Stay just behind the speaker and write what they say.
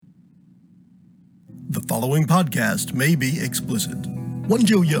following podcast may be explicit. One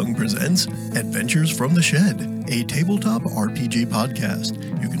Joe Young presents Adventures from the Shed, a tabletop RPG podcast.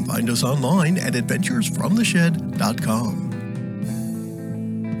 You can find us online at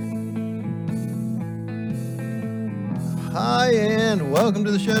adventuresfromtheshed.com. Hi, and welcome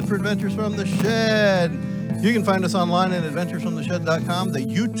to the Shed for Adventures from the Shed. You can find us online at adventuresfromtheshed.com. The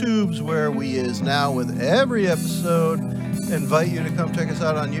YouTube's where we is now with every episode. Invite you to come check us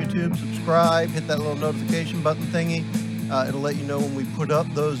out on YouTube, subscribe, hit that little notification button thingy. It'll let you know when we put up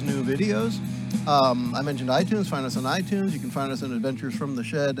those new videos. I mentioned iTunes. Find us on iTunes. You can find us on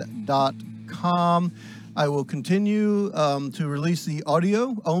adventuresfromtheshed.com. I will continue to release the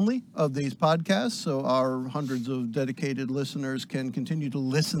audio only of these podcasts so our hundreds of dedicated listeners can continue to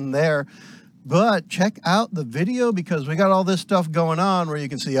listen there. But check out the video because we got all this stuff going on where you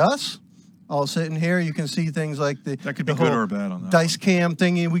can see us all sitting here. You can see things like that could be good or bad on that dice cam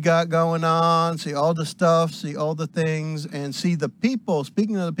thingy we got going on. See all the stuff, see all the things, and see the people.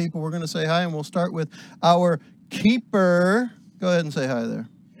 Speaking of the people, we're going to say hi, and we'll start with our keeper. Go ahead and say hi there.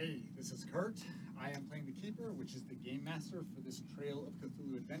 Hey, this is Kurt. I am playing the Keeper, which is the game master for this Trail of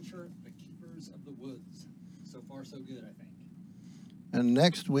Cthulhu adventure, The Keepers of the Woods. So far, so good, I think. And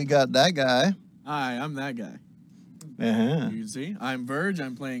next, we got that guy. Hi, I'm that guy. Uh-huh. You can see, I'm Verge.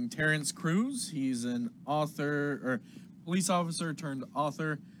 I'm playing Terrence Cruz. He's an author, or police officer turned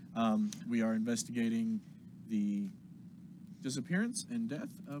author. We are investigating the disappearance and death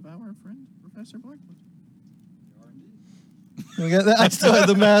of our friend, Professor Blackwood. We got that. I still have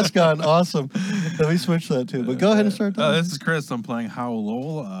the mask on. Awesome. Let me switch that too. But go ahead and start. This is Chris. I'm playing Howell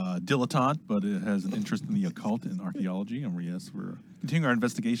Lowell, dilettante, but it has an interest in the occult and archaeology. And we're continuing our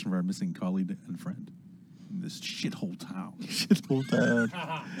investigation of our missing colleague and friend in this shithole town. Shithole town.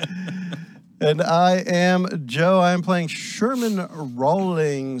 And I am Joe. I am playing Sherman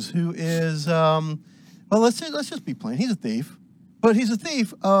Rawlings, who is let's just be plain. He's a thief. But he's a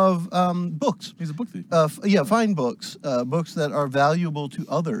thief of books. He's a book thief. Fine books, books that are valuable to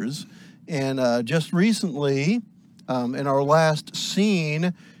others. And just recently, in our last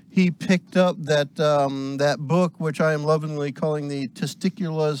scene, he picked up that book, which I am lovingly calling the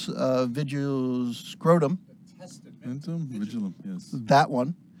Testiculus Vigilus Scrotum. Vigilum, yes. That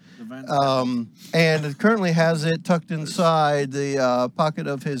one. And it currently has it tucked inside the pocket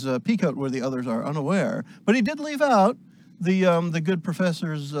of his peacoat where the others are unaware. But he did leave out the good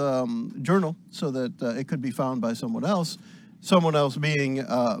professor's journal so that it could be found by someone else being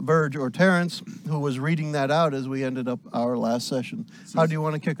Verge or Terrence, who was reading that out as we ended up our last session. How do you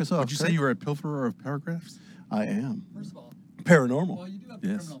want to kick us off? Would you say you were a pilferer of paragraphs? I am. First of all, paranormal. Well, you do have a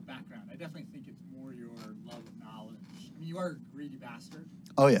criminal background. I definitely think it's more your love of knowledge. I mean, you are a greedy bastard.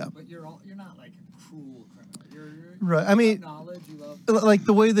 Oh, yeah. But you're not like a cruel criminal. You're right. I mean, knowledge, you love... like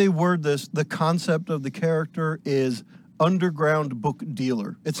the way they word this, the concept of the character is underground book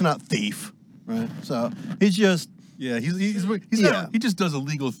dealer. It's not thief, right? So he's just... Yeah, he's not, he just does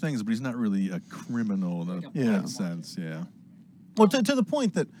illegal things, but he's not really a criminal in that sense, yeah. Well, to the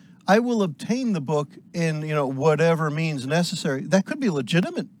point that I will obtain the book in, whatever means necessary. That could be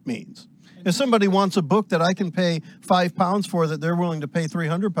legitimate means. If somebody wants a book that I can pay £5 for that they're willing to pay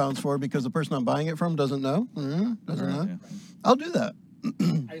 £300 for because the person I'm buying it from doesn't know, I'll do that.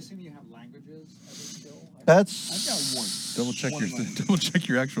 I assume you have languages as a skill? I've got one. Double check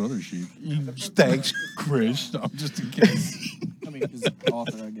your actual other sheet. Thanks, Chris. No, just in case. I mean, he's an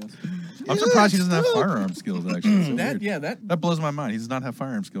author, I guess. I'm surprised he doesn't have firearm skills, actually. So that blows my mind. He does not have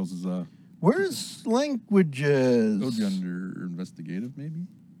firearm skills. Where's languages? It would be under investigative, maybe?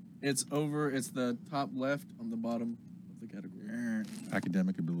 It's the top left on the bottom of the category.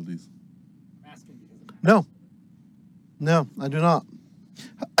 Academic abilities. I'm asking because of No, I do not.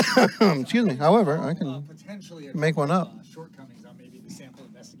 Excuse me. However, I can potentially make one up. Shortcomings on maybe the sample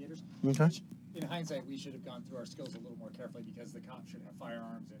investigators. Okay. Which, in hindsight, we should have gone through our skills a little more carefully because the cops should have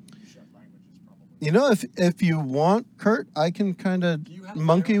firearms and you should have languages probably. If you want, Kurt, I can kind of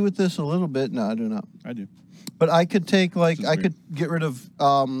monkey with this a little bit. No, I do not. I do. But I could take could get rid of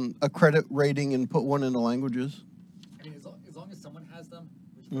a credit rating and put one into languages. I mean, as long as someone has them,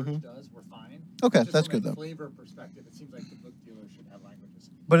 which Verge does, we're fine. Okay, just that's from good a though. Flavor perspective, it seems like the book dealer should have languages.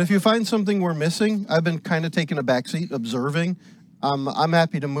 But if you find something we're missing, I've been kind of taking a backseat, observing. I'm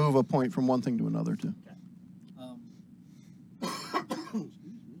happy to move a point from one thing to another too. Okay. From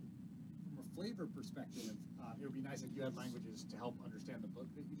a flavor perspective, it would be nice if you had languages to help understand the book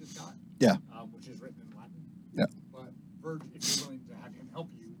that you just got. Yeah. Which is written in Latin. Yeah. But Verge, if you're willing to have him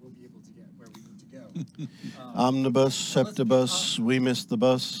help you, we'll be able to get where we need to go. Omnibus, septibus, we missed the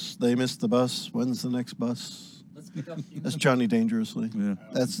bus, they missed the bus. When's the next bus? Let's pick up in That's the Johnny Dangerously. Yeah.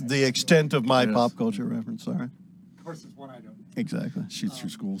 That's the extent of my Yes. pop culture reference. Sorry. Of course, it's one I don't know. Exactly. Shoots through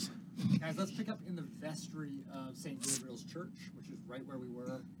schools. Guys, let's pick up in the vestry of St. Gabriel's Church, which is right where we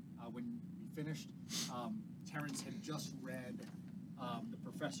were when we finished. Terrence had just read the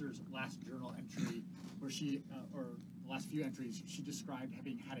professor's last journal entry, where she, or the last few entries, she described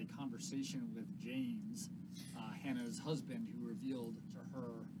having had a conversation with James, Hannah's husband, who revealed to her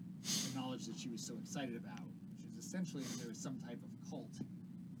the knowledge that she was so excited about, which is essentially that there is some type of cult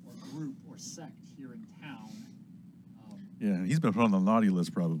or group or sect here in town. Yeah, he's been put on the naughty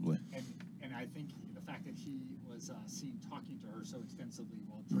list probably. And I think the fact that he was seen talking to her so extensively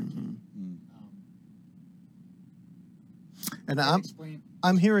while drinking. And can you I'm explain?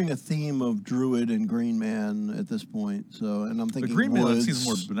 I'm hearing a theme of Druid and Green Man at this point. So, and I'm The thinking Green Man Woods. seems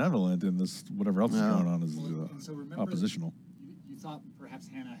more benevolent, and this whatever else is Yeah. going on is Well, and so remember, oppositional. You thought perhaps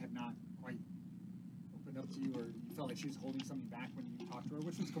Hannah had not quite opened up to you, or you felt like she was holding something back when you talked to her,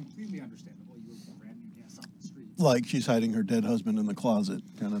 which was completely understandable. You were a brand new guest off the street. Like she's hiding her dead husband in the closet,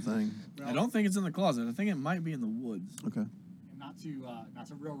 kind of thing. I don't think it's in the closet. I think it might be in the woods. Okay. And not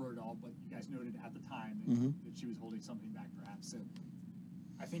to railroad all, but you guys noted at the time that, Mhm. that she was holding something back, perhaps. So,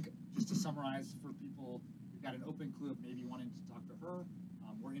 I think just to summarize for people, we've got an open clue of maybe wanting to talk to her.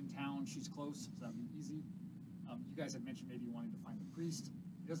 We're in town; she's close, so that'd be easy. You guys had mentioned maybe wanting to find the priest.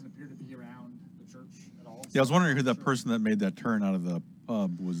 He doesn't appear to be around the church at all. Yeah, I was so wondering who I'm that sure. person that made that turn out of the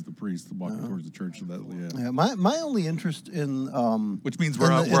pub was the priest walking Uh-huh. towards the church. So that Yeah. My only interest in which means in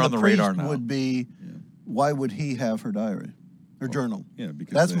we're on the priest radar now. would be Yeah. why would he have her diary or journal? Yeah,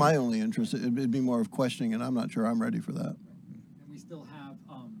 because That's they- my only interest. It'd be more of questioning, and I'm not sure I'm ready for that. And we still have,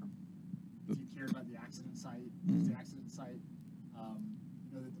 if you cared about the accident site, Mm. the accident site,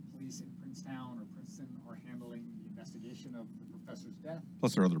 you know that the police in Princetown or Princeton are handling the investigation of the professor's death,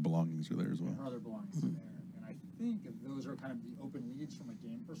 Plus, their other belongings are there as and well. her other belongings are there. And I think those are kind of the open leads from a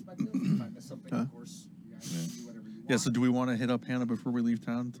game perspective. If I miss something, of course, you guys can do whatever you want. Yeah. So, do we want to hit up Hannah before we leave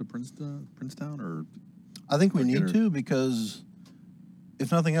town to Princetown, or I think we Or get need her- to because,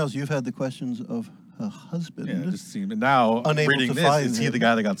 if nothing else, you've had the questions of her husband. yeah, it just seemed. And now Unable reading to this, find is he him. the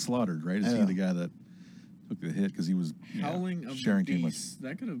guy that got slaughtered? Right? Is he Yeah. the guy that took the hit because he was Howling of sharing the too much? beast.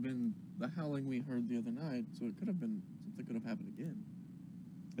 That could have been the howling we heard the other night. So it could have been something could have happened again.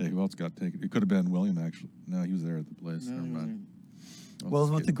 Yeah, who else got taken? It could have been William, actually. No, he was there at the place. No, Never he mind. Well,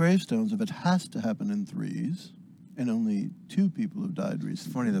 with the gravestones, if it has to happen in threes, and only 2 people have died It's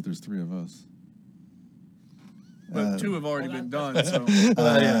recently. funny that there's 3 of us. But 2 have already well, been that- done. So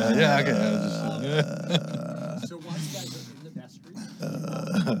Yeah, okay. I was just- So while you guys are in the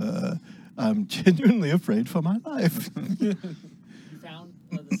vestry, I'm genuinely afraid for my life. you found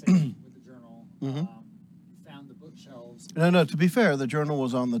the safe with the journal. Mhm. You found the bookshelves. No, to be fair, the journal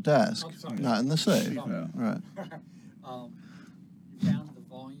was on the desk, Oh, sorry. not in the safe. Sorry. Yeah. Right. You found the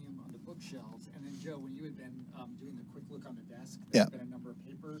volume on the bookshelves, and then Joe, when you had been doing the quick look on the desk, there Yeah. had been a number of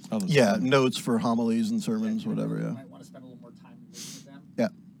papers. Oh, that's Yeah, fine. notes for homilies and sermons, that you whatever, yeah. might want to spend a little more time looking at them. Yeah.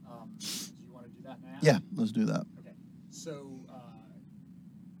 Do you want to do that now? Yeah, let's do that. Okay. So,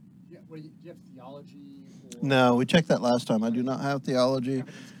 do you have theology? Or No, we checked that last time. I do not have theology.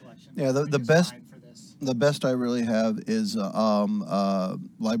 evidence collection? Yeah, the Which is best- fine for this. The best I really have is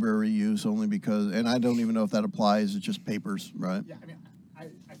library use only because, and I don't even know if that applies, it's just papers, right? Yeah, I mean,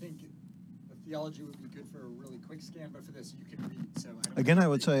 I think the theology would be good for a really quick scan, but for this, you can read. So I don't Again, I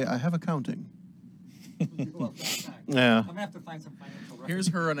would say I have accounting. You love that fact. Yeah. I'm gonna have to find some financial records. here's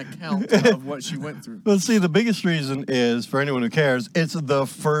her an account of what she went through. Well, see, the biggest reason is, for anyone who cares, it's the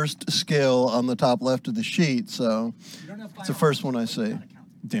first skill on the top left of the sheet, so You don't have it's the first one I financial see. records,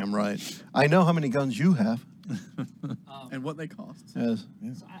 but Damn right. I know how many guns you have. And what they cost. Yes.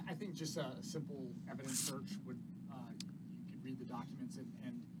 So I think just a simple evidence search would, you could read the documents and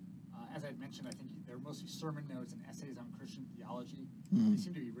as I had mentioned, I think they're mostly sermon notes and essays on Christian theology. They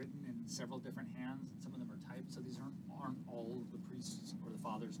seem to be written in several different hands, and some of them are typed, so these aren't all of the priests or the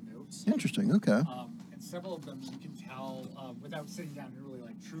father's notes. Interesting, okay. And several of them you can tell without sitting down and really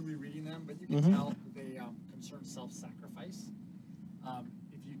like truly reading them, but you can Mhm. tell that they concern self-sacrifice.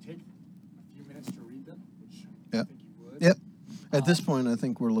 If you take a few minutes to read them, which I Yep. think you would. Yep. At this point, I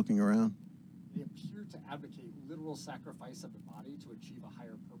think we're looking around. They appear to advocate literal sacrifice of the body to achieve a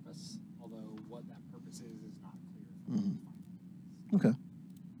higher purpose, although what that purpose is not clear. Mhm. Okay.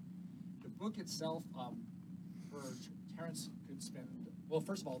 The book itself, for Terrence could spend, well,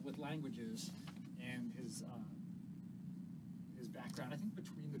 first of all, with languages and his background, I think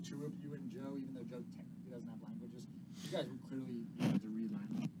between the two of you and Joe, even though Joe technically doesn't have languages, you guys would clearly be able to read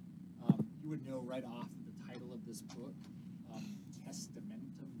Latin. You would know right off that the title of this book,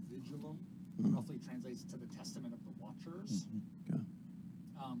 Testamentum Vigilum, roughly translates translates to the Testament of the Watchers. Okay.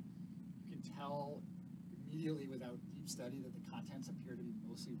 You can tell immediately without deep study that the contents appear to be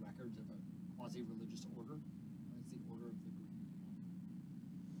mostly records of a quasi-religious order. It's the Order of the Green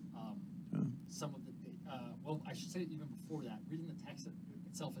Dawn. Some of the, well, I should say even before that, reading the text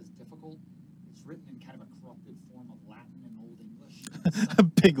itself is difficult. It's written in kind of a corrupted form of Latin and Old English.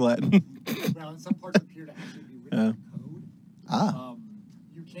 Pig Latin. Well, and some parts appear to actually be written in code.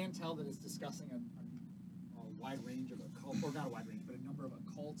 You can tell that it's discussing a wide range of occult, or not a wide range, but a number of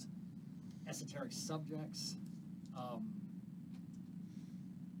occult, esoteric subjects.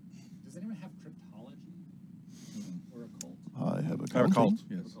 Does anyone have cryptology or occult? I have a Our cult. cult,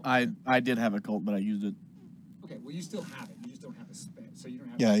 yes. I did have a cult, but I used it. Okay, well, you still have it. You just don't have to spend. So you don't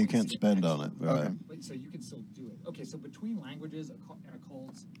have. Yeah, to you can't skip spend extra. on it. Right. Okay. But, so you can still do it. Okay, so between languages and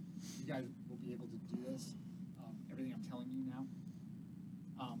occults, you guys will be able to do this. Everything I'm telling you now.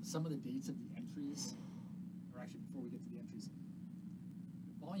 Some of the dates of the entries, or actually before we get to the entries,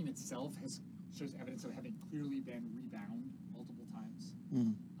 the volume itself shows evidence of having clearly been rebound multiple times.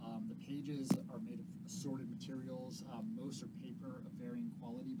 Mm. The pages are made of assorted materials. Most are paper of varying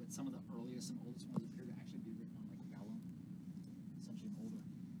quality, but some of the earliest and oldest ones appear to actually be written on like vellum, essentially older.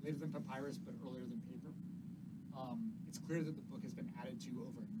 Later than papyrus, but earlier than paper. It's clear that the book has been added to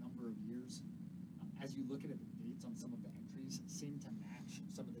over a number of years. As you look at it, the dates on some of the entries seem to match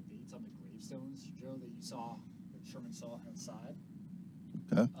some of the dates on the gravestones, Joe, that you saw, that Sherman saw outside.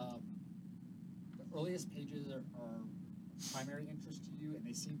 Okay. The earliest pages are of primary interest to you, and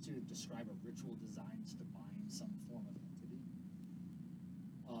they seem to describe a ritual designed to bind some form of entity.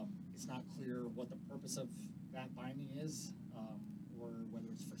 It's not clear what the purpose of that binding is, or whether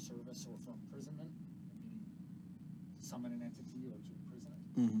it's for service or for imprisonment, meaning to summon an entity or to imprison it.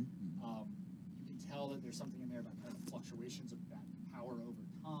 Mm-hmm. You can tell that there's something in there about kind of fluctuations of that power over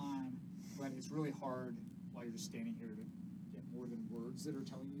time, but it's really hard while you're just standing here to get more than words that are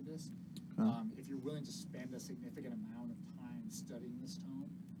telling you this. If you're willing to spend a significant amount of time studying this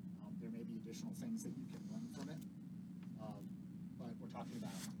tome, there may be additional things that you can learn from it. But we're talking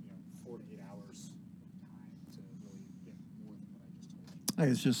about 4 to 8 hours of time to really get more than what I just told you. I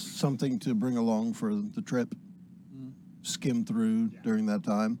think it's just something to bring along for the trip. Skim through Yeah. during that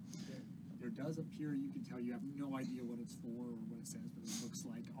time. There does appear, you can tell, you have no idea what it's for or what it says, but it looks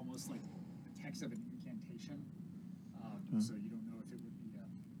like almost like the text of an incantation. So you don't know if it would be a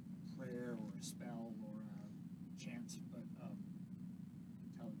prayer or a spell or a chant, but you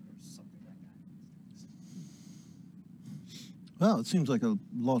can tell that there's something like that in this text. Well, it seems like a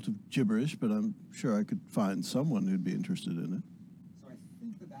lot of gibberish, but I'm sure I could find someone who'd be interested in it. So I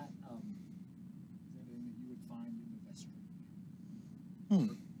think that is everything that you would find in the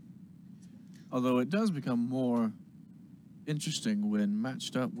vestry. Although it does become more interesting when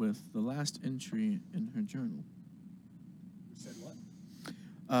matched up with the last entry in her journal. Who said what?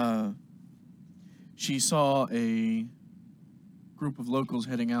 She saw a group of locals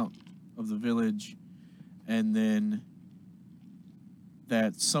heading out of the village, and then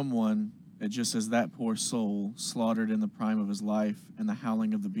that someone, it just says that poor soul, slaughtered in the prime of his life, and the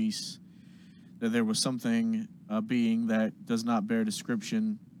howling of the beasts, that there was something, a being that does not bear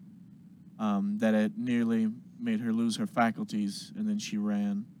description, that it nearly made her lose her faculties, and then she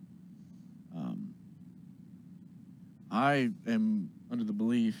ran. I am under the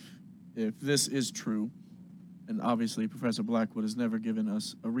belief, if this is true, and obviously Professor Blackwood has never given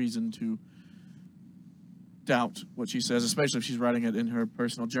us a reason to doubt what she says, especially if she's writing it in her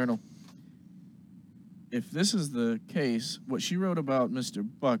personal journal. If this is the case, what she wrote about Mr.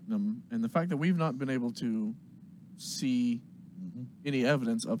 Bucknam, and the fact that we've not been able to see any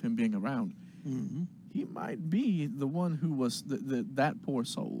evidence of him being around, Mm-hmm. he might be the one who was that poor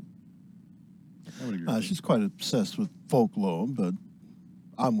soul. I would agree. with She's quite obsessed with folklore, but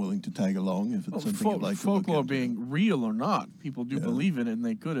I'm willing to tag along if it's something you'd like to look folklore into. being real or not, people do Yeah. believe in it, and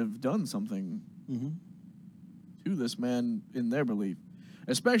they could have done something Mhm. to this man in their belief,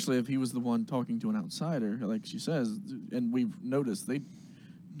 especially if he was the one talking to an outsider, like she says. And we've noticed they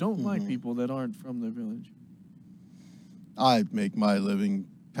don't like people that aren't from their village. I make my living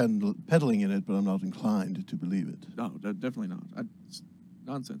peddling in it, but I'm not inclined to believe it. No, definitely not. It's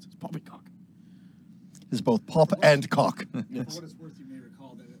nonsense. It's poppycock. It's both pop and cock. For what it's worth, you may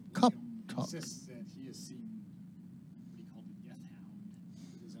recall that Cup William talk. insists that he has seen what he called a death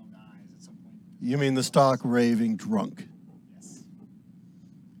hound with his own eyes at some point. You mean the stock raving drunk? Yes.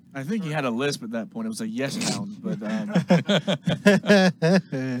 I think he had a lisp at that point. It was a yes hound, but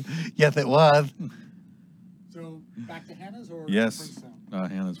Yes, it was. So back to Hannah's or Yes. Princetown?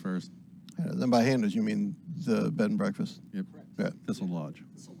 Hannah's first. Then by handers, you mean the bed and breakfast? Yep. Correct. Yeah. Thistle Lodge.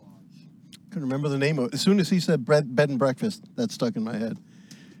 Thistle Lodge. Couldn't remember the name of it. As soon as he said bed and breakfast, that stuck in my head.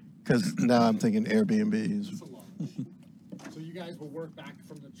 Because now I'm thinking Airbnbs. It's a long way. So you guys will work back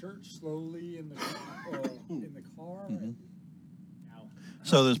from the church slowly in the car. And now,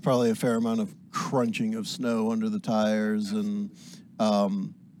 So there's probably a fair amount of crunching of snow under the tires, and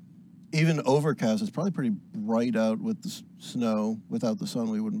even overcast. It's probably pretty bright out with the snow. Without the sun,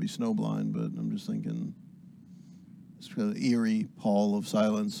 we wouldn't be snowblind, but I'm just thinking it's kind of eerie pall of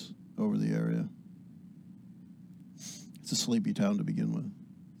silence over the area. It's a sleepy town to begin with.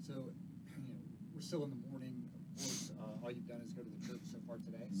 so we're still in the morning. Of course, all you've done is go to the church so far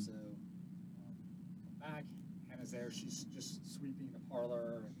today. So come back. Hannah's there. She's just sweeping the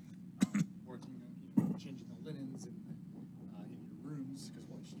parlor, and, working, changing the linens in your rooms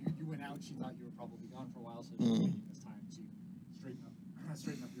because you went out. She thought you were probably gone for a while, so she's taking this time to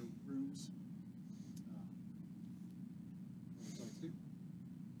straighten up your rooms. What would you like to do?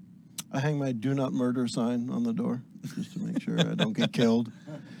 I hang my "Do Not Murder" sign on the door just to make sure I don't get killed.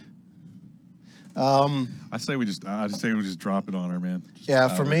 I say we just drop it on her, man. Just Yeah,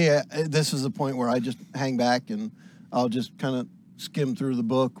 out for of me, this is the point where I just hang back and I'll just kind of skim through the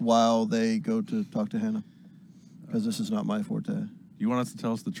book while they go to talk to Hannah, because this is not my forte. You want us to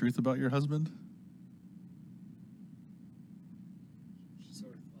tell us the truth about your husband?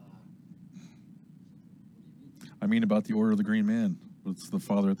 Sort of. I mean, about the Order of the Green Man. What's the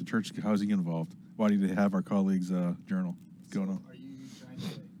father at the church? How's he involved? Why do they have our colleague's journal? What's going on? Are you trying to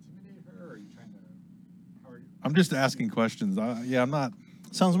intimidate her, or are you trying to? How are you? I'm just asking questions. I'm not.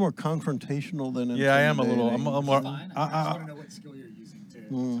 Sounds more confrontational than Yeah, I am a little. intimidating. I'm more. Fine. I just want to know what skill you're using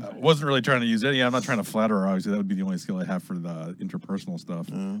to. I wasn't really trying to use it. Yeah, I'm not trying to flatter her. Obviously, that would be the only skill I have for the interpersonal stuff.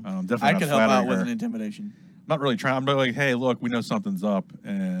 Definitely I not can help out flattering with her. an intimidation. I'm not really trying. I'm like, hey, look, we know something's up,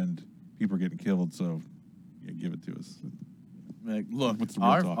 and people are getting killed, so yeah, give it to us. Like, look, What's the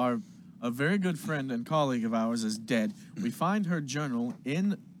real talk? a very good friend and colleague of ours is dead. We find her journal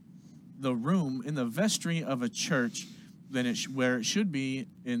in the room in the vestry of a church, where it should be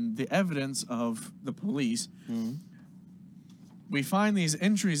in the evidence of the police. We find these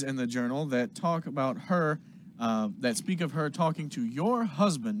entries in the journal that talk about her, that speak of her talking to your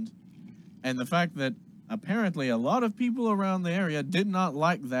husband, and the fact that apparently a lot of people around the area did not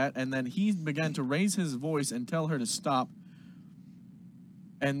like that, and then he began to raise his voice and tell her to stop.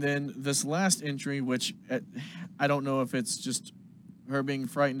 And then this last entry, which I don't know if it's just her being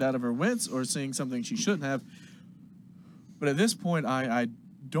frightened out of her wits or seeing something she shouldn't have. But at this point,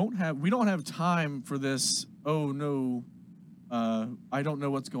 we don't have time for this. Oh no, I don't know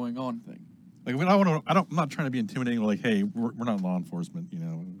what's going on thing. Like, I'm not trying to be intimidating. Like, hey, we're not law enforcement, you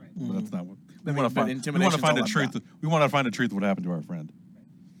know. But that's not what we want to find. We want to intimidation's find the all truth. about. We want to find the truth of what happened to our friend.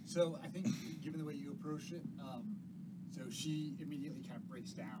 So I think, given the way you approach it, so she immediately kind of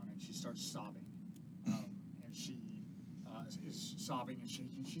breaks down and she starts sobbing, and she is sobbing and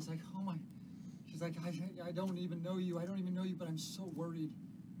shaking. She's like, "Oh my," she's like, "I don't even know you. I don't even know you, but I'm so worried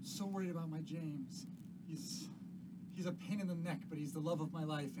about my James. He's a pain in the neck, but he's the love of my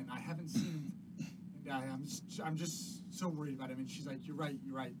life, and I haven't seen him. And I'm just so worried about him." And she's like, "You're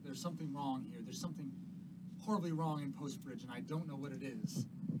right. There's something wrong here. There's something horribly wrong in Post Bridge, and I don't know what it is."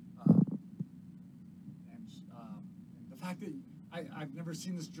 And the fact that I've never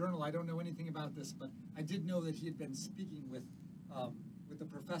seen this journal, I don't know anything about this, but I did know that he had been speaking with the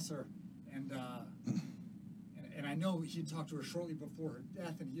professor, and I know he had talked to her shortly before her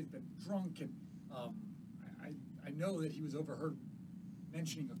death, and he had been drunk, and I know that he was overheard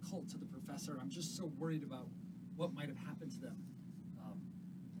mentioning a cult to the professor. I'm just so worried about what might have happened to them.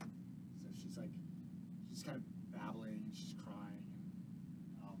 So she's kind of babbling and she's crying.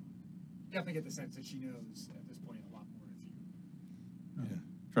 And, you definitely get the sense that she knows at this point a lot more of you. Yeah.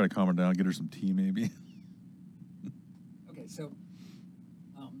 Try to calm her down. Get her some tea, maybe. Okay, so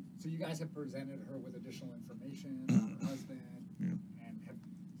you guys have presented her with additional information on her husband, and have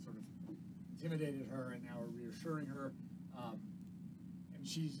sort of intimidated her, and now are reassuring her. And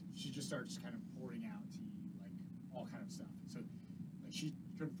she just starts kind of pouring out to you, like, all kind of stuff. So, like, she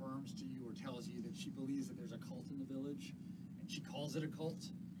confirms to you or tells you that she believes that there's a cult in the village, and she calls it a cult.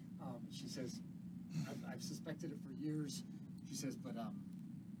 She says, I've suspected it for years. She says, but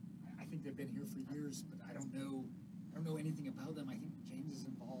I think they've been here for years, but I don't know anything about them. I think James is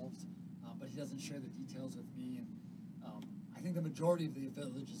involved, but he doesn't share the details with me. And I think the majority of the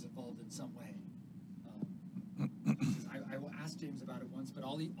village is involved in some way. I asked James about it once, but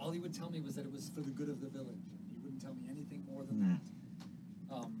all he would tell me was that it was for the good of the village. He wouldn't tell me anything more than that.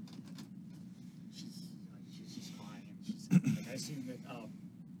 She's just crying, and she's like, I assume that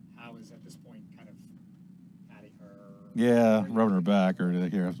Hal is at this point kind of patting her. Yeah, rubbing her back, or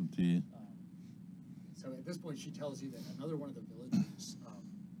here, have some tea. this point, she tells you that another one of the villagers,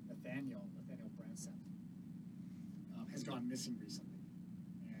 Nathaniel Branson, has gone missing recently.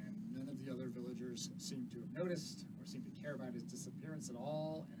 And none of the other villagers seem to have noticed or seem to care about his disappearance at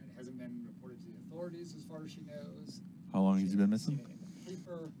all, and it hasn't been reported to the authorities as far as she knows. How long has he been She's seen missing? it in the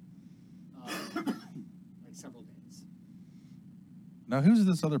paper, like several days. Now, who's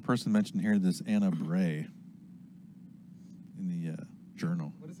this other person mentioned here? This Anna Bray in the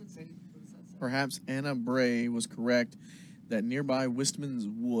journal. What does it say? What does that say? Perhaps Anna Bray was correct that nearby Wistman's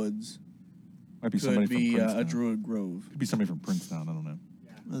Woods Might be somebody could be from a Princetown. Druid Grove. Could be somebody from Princetown. I don't know.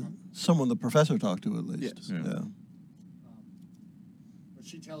 Yeah. Someone the professor talked to, at least. Yes. Yeah. But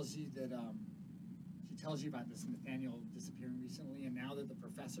she tells you that she tells you about this Nathaniel disappearing recently, and now that the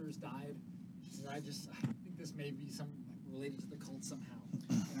professor's died, she says, I think this may be some related to the cult somehow.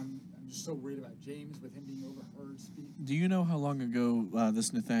 And I'm just so worried about James with him being overheard speak Do you know how long ago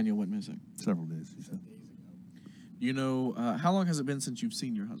this Nathaniel went missing? Several days, he said. days ago. Do you know how long has it been since you've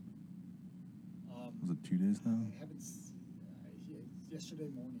seen your husband? Was it 2 days now? I haven't. Yesterday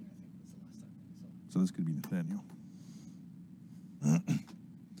morning, I think, was the last time I saw him. So this could be Nathaniel.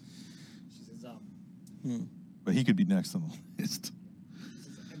 She says, But he could be next on the list.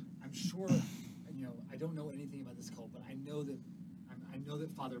 I'm sure, I don't know anything about this cult, but I know that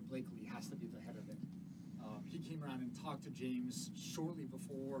Father Blakely has to be the head of it. He came around and talked to James shortly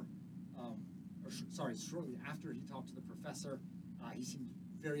before, shortly after he talked to the professor. He seemed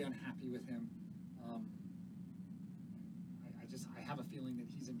very unhappy with him. I have a feeling that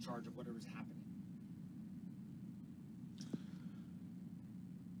he's in charge of whatever's happening.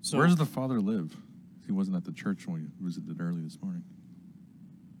 So Where does the father live? He wasn't at the church when we visited early this morning.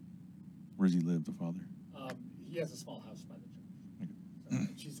 Where does he live, the father? He has a small house by the church.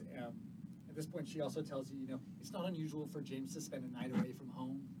 So she's at this point. She also tells you, it's not unusual for James to spend a night away from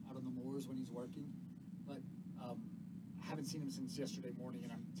home, out on the moors when he's working. But I haven't seen him since yesterday morning,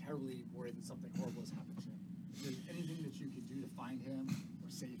 and I'm terribly worried that something horrible has happened to him. If there's anything that you could do to find him or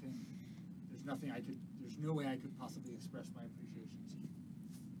save him, there's no way I could possibly express my appreciation to you.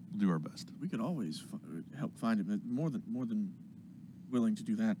 We'll do our best. we could always help find him. More than willing to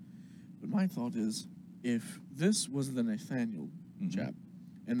do that. But my thought is, if this was the Nathaniel chap,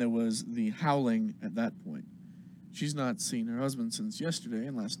 and there was the howling at that point, she's not seen her husband since yesterday,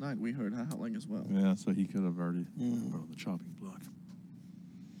 and last night we heard howling as well. Yeah, so he could have already been on the chopping block.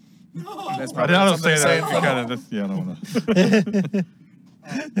 That's I probably don't something say to say that. in front of- Kinda, yeah, I don't want to.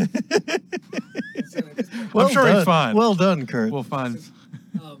 So at this point, I'm sure he's done. fine. Well done, Kurt. We'll find.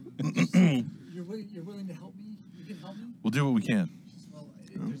 you're willing to help me? You can help me? We'll do what we can. She says, well,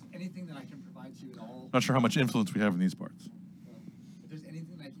 if there's anything that I can provide to you at all, Not sure how much influence we have in these parts. if there's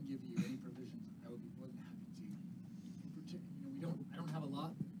anything that I can give you, any provisions, I would be more than happy to. I don't have a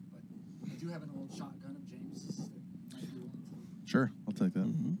lot, but I do have an old shotgun of James's that you might be willing to. Sure, I'll take that.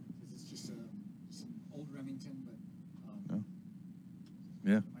 It's just an old Remington, but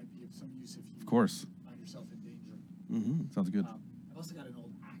Yeah, it might be of some use if you of course. find yourself in danger. Mm-hmm. Sounds good. I've also got an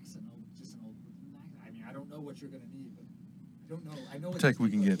old axe, just an old woodland axe. I mean, I don't know what you're going to need, but I don't know. I know what Take these we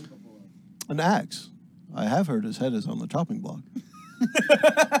can people are get. capable of. An axe. I have heard his head is on the chopping block.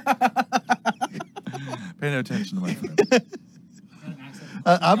 Pay no attention to my friend. Got an axe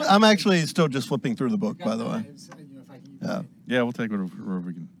that- I'm actually still just flipping through the book, Got by the way. knives, if I can use Yeah. anything. Yeah, we'll take whatever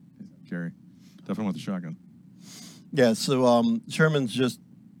we can carry. Definitely with the shotgun. Yeah, so Sherman's just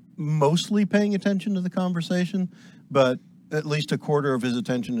mostly paying attention to the conversation, but at least a quarter of his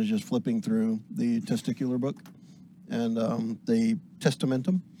attention is just flipping through the testicular book and the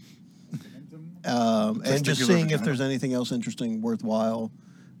testamentum, and just Testicular seeing if vagina. there's anything else interesting, worthwhile.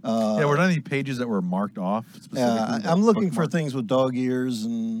 Yeah, were there any pages that were marked off specifically? I'm looking for bookmarked? things with dog ears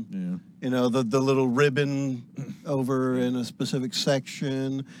and Yeah. the little ribbon over in a specific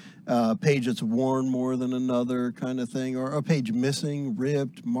section, page that's worn more than another kind of thing, or a page missing,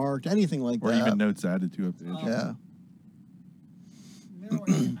 ripped, marked, anything like Or that. even notes added to it. Yeah. No,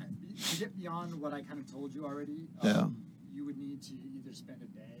 to get beyond what I kind of told you already, Yeah. you would need to either spend a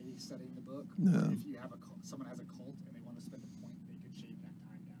day studying the book, Yeah. or if you have someone has a cult and they want to spend a point, they could shave that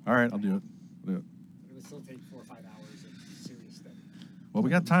time down. All right, I'll do it. I'll do it. But it would still take 4 or 5 hours of serious study. Well, we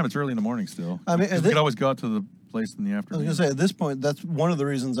got time. It's early in the morning still. I mean, 'Cause we could always go out to the place in the I was afternoon. going to say, at this point, that's one of the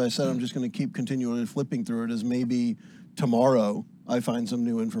reasons I said I'm just going to keep continually flipping through it, is maybe tomorrow I find some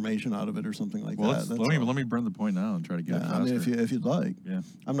new information out of it or something like Well, that. That's let all. me burn the point now and try to get it Yeah, faster. I mean, if you'd like. Yeah.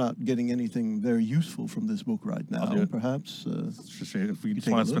 I'm not getting anything very useful from this book right now. I'll do it. Perhaps. It's just, if we You just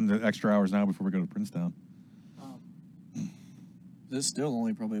take a want to look. spend the extra hours now before we go to Princetown. There's still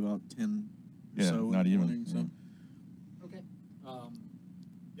only probably about 10 or Yeah, so in not the even. morning, so. Okay.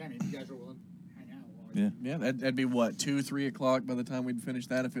 Yeah, I mean, if you guys are willing to hang out while Yeah. Yeah, that'd be what, 2-3 o'clock by the time we'd finish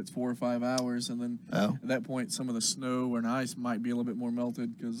that if it's 4 or 5 hours, and then Oh. at that point some of the snow and ice might be a little bit more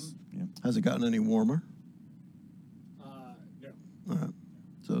melted because Has it gotten any warmer? No.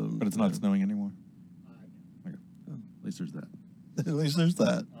 So, But it's not snowing anymore. No. At least there's that. At least there's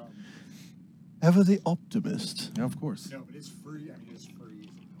that. Um, Ever the optimist. Yeah, of course. no, but it's free. I mean, it's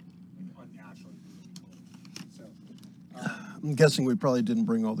freezing, like unnaturally cold. So, I'm guessing we probably didn't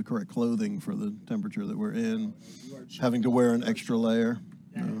bring all the correct clothing for the temperature that we're in. you are Having to wear an extra layer.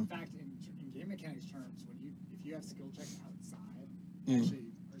 Yeah, No. in fact, in game mechanics terms, if you have skill checks outside, they Mm. actually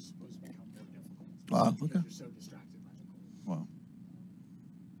are supposed to become more difficult. Wow, Because okay. you're so distracted by the cold. Wow.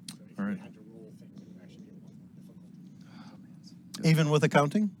 So if All you right. had to roll things, it would actually be a lot more difficult. Even with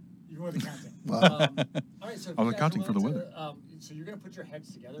accounting? Even with accounting. Wow. All right, so if I was you guys accounting are for the willing weather. so you're going to put your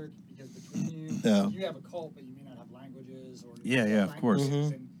heads together because between you, Yeah. you have a cult, but you may not have languages or Yeah, yeah, of course.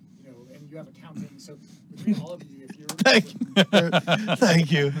 languages and you have accounting. So between all of you, if you're Thank you.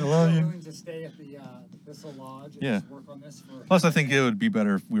 Thank you. I love you. willing to stay at the Thistle Lodge and Yeah. just work on this for Plus, I think it would be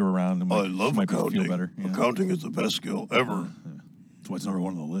better if we were around. It might feel better. Yeah. Accounting is the best skill ever. That's why it's number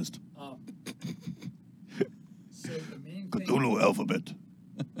one on the list. So the main thing, Cthulhu alphabet.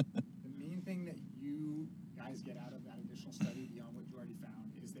 the main thing that you guys get out of that additional study beyond what you already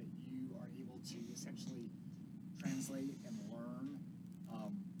found is that you are able to essentially translate and learn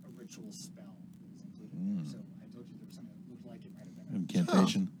a ritual spell that is included there. So I told you there was something that looked like it might have been a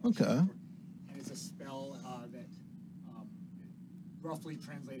Incantation. Okay. and it's a spell that roughly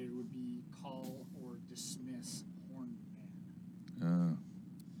translated would be call or dismiss horned man.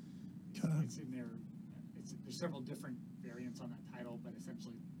 Okay. It's in there. There's several different variants on that title, but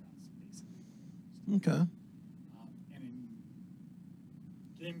essentially that's basically what it is. Okay. And in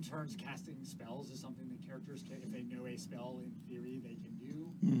game terms, casting spells is something that characters can, if they know a spell in theory, they can do.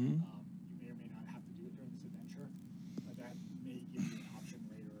 Mhm. You may or may not have to do it during this adventure, but that may give you an option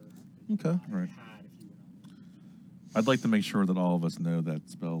later that you Okay. might not have Right. had if you went on. I'd like to make sure that all of us know that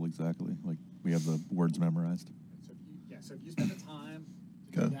spell exactly. Like we have the words memorized. So if you spend the time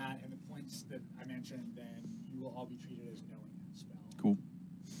to do Okay. that and the points that I mentioned, then you will all be treated as knowing that spell. Cool.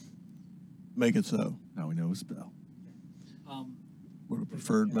 Make it so. Now we know a spell. Um, Would have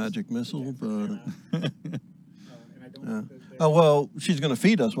preferred magic missile, but. and I don't Yeah. think that Oh, well, she's going to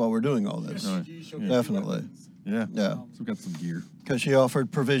feed us while we're doing all this. Right. she'll give you Definitely. weapons. Yeah. Yeah. So we've got some gear. Because she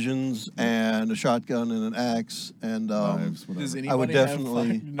offered provisions and a shotgun and an axe. And Knives, whatever. does I would anybody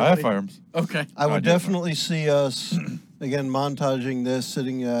definitely- have I have firearms. Okay. I would I do have definitely see us, again, montaging this,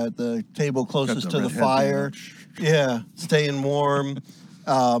 sitting at the table closest Got to the red fire. headband. Yeah, staying warm.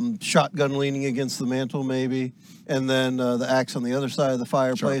 Shotgun leaning against the mantle, maybe, and then the axe on the other side of the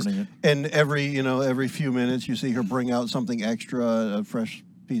fireplace. Sharpening it. And every few minutes, you see her bring out something extra, a fresh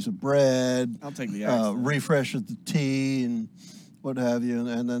piece of bread, I'll take the axe. then. refreshes the tea, and what have you.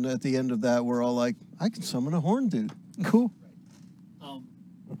 And then at the end of that, we're all like, "I can summon a horn dude." Cool.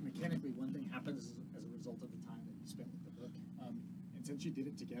 Mechanically, one thing happens as a result of the time that you spent with the book. And since you did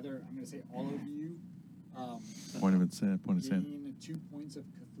it together, I'm going to say all of you Point of sand. gain 2 points of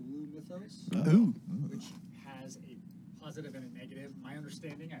Cthulhu Mythos, Ooh. which has a positive and a negative. My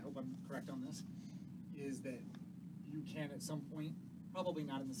understanding, I hope I'm correct on this, is that you can at some point, probably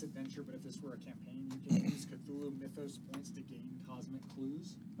not in this adventure, but if this were a campaign, you can use Cthulhu Mythos points to gain cosmic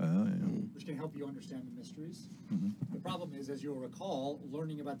clues, Oh, yeah. which can help you understand the mysteries. Mhm. The problem is, as you'll recall,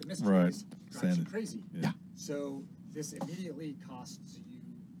 learning about the mysteries Right. drives you Sanity. crazy. Yeah. So this immediately costs you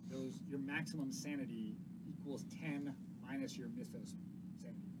your maximum sanity equals 10 minus your mythos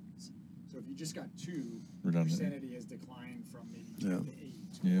sanity points. So if you just got 2, your Redundant. sanity has declined from maybe 2 Yeah. to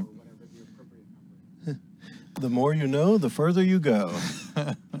 8 Yeah. or whatever the appropriate number is. The more you know, the further you go.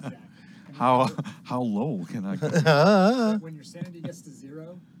 Exactly. And How remember, how low can I go? when your sanity gets to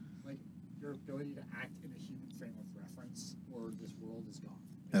 0, like your ability to act in a human frame of reference or this world is gone.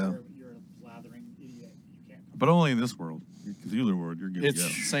 Like, Yeah. you're a blathering idiot. You can't. But only in this world. Cthulhu world, you're good It's to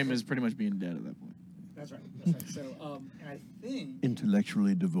go. same as pretty much being dead at that point. That's right. That's right. So, and I think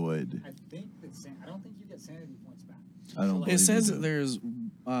Intellectually devoid. that I don't think you get sanity points back. I don't So, like, believe It says you that do. there's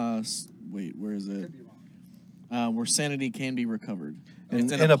wait, where is could it? be wrong. Where sanity can be recovered. In-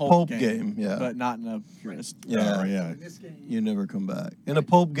 It's in a pulp game, yeah. but not in a purist. Yeah. Oh, yeah. In this game, You never come back. In a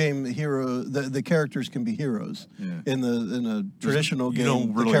pulp game, the characters can be heroes. Yeah. In a traditional You game,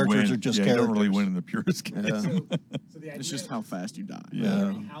 don't really the characters win. are just yeah, characters. You don't really win in the purest game. Yeah. so the idea It's just how fast you die.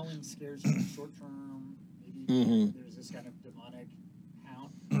 Yeah. maybe howling scares you in the short term. Maybe Mhm. there's this kind of demonic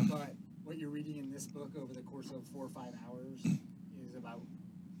hound. But what you're reading in this book over the course of 4 or 5 hours is about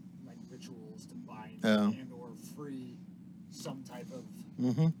like rituals to bind Yeah. and or free some type of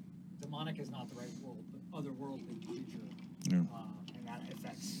Mm-hmm. demonic is not the right world, but otherworldly creature, Yeah. and that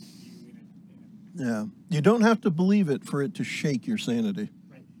affects you in a Yeah. You don't have to believe it for it to shake your sanity.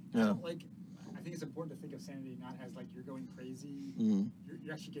 right. Yeah. I think it's important to think of sanity not as like you're going crazy. Mm.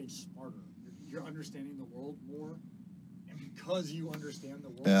 You're actually getting smarter. You're understanding the world more, and because you understand the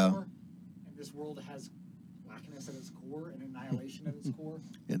world Yeah. more, and this world has blackness at its core and annihilation at its core,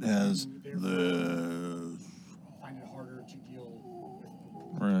 It has you therefore the. find it harder to deal with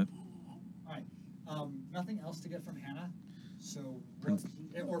people. Right. All right. Nothing else to get from Hannah. So, what,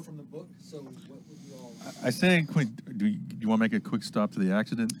 or from the book. So, what would you all? I say, do you want to make a quick stop to the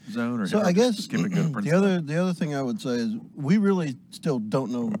accident zone, or So or I guess skip it, go to the Princeton? other thing I would say is we really still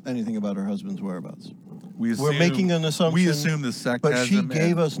don't know anything about her husband's whereabouts. We're making an assumption. We assume the sect But has she him,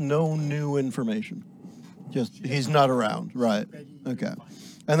 gave and- us no new information. Just he's not around, right? Okay,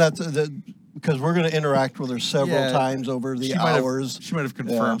 and that's because we're going to interact with her several Yeah, times over the she might have- hours. She might have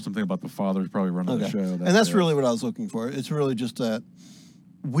confirmed Yeah. something about the father's probably running the Okay. show. And that's it. really what I was looking for. It's really just that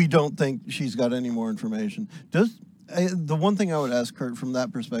we don't think she's got any more information. The one thing I would ask Kurt from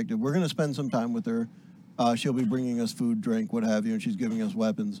that perspective, we're going to spend some time with her. She'll be bringing us food, drink, what have you, and she's giving us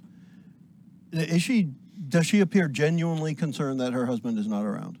weapons. Does she appear genuinely concerned that her husband is not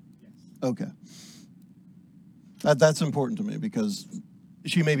around? Yes. Okay. That's important to me because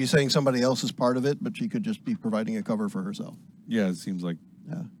she may be saying somebody else is part of it, but she could just be providing a cover for herself. Yeah, it seems like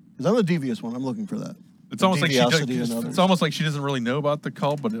Yeah. Because I'm the devious one. I'm looking for that. it's almost like Deviosity and others. it's almost like she doesn't really know about the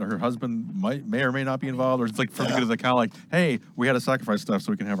cult, but her husband may or may not be involved, or it's like for the Yeah. good of the cow, like, hey, we had to sacrifice stuff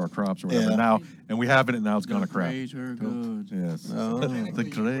so we can have our crops or whatever. Yeah. Now, and we have it, and now it's gone to crap. Greater good. Yes, Oh. the Technically,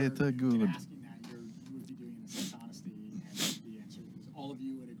 greater in good. asking that, you would be doing it in honesty, and the answer is all of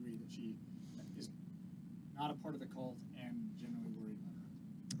you would agree that she is not a part of the cult and genuinely worried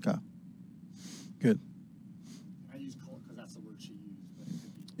about her. Okay. Good. And I use cult because that's the word she used, but it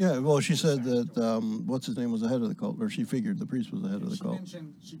could be. Yeah, well, she said that, what's his name was the head of the cult, or she figured the priest was the head of the She cult.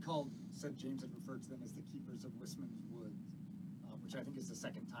 mentioned, said James had referred to them as the keepers of Wisman's Woods, which I think is the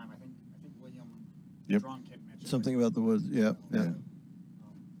second time. I think William Yep. Dronk had mentioned Something it. about the woods, yeah. Yeah.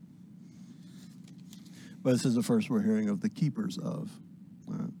 But this is the first we're hearing of the keepers of.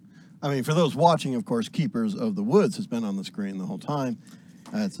 I mean, for those watching, of course, Keepers of the Woods has been on the screen the whole time.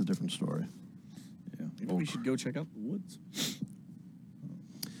 That's a different story. Yeah. Maybe we should go check out the woods.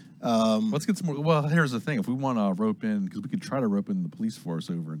 Let's get some more. Well, here's the thing: if we want to rope in, because we could try to rope in the police force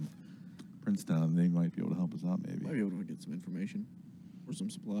over in Princetown, they might be able to help us out, maybe, Might be able to get some information or some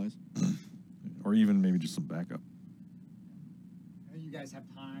supplies. or even maybe just some backup. I think you guys have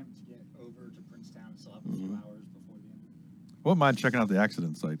time to get over to Princetown and still have a few hours before the end. Wouldn't mind checking out the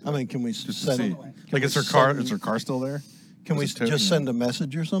accident site. I mean, can we just to send? see. Can Like, we is her car? send- Is her car still there? Can we Is it towed? just send a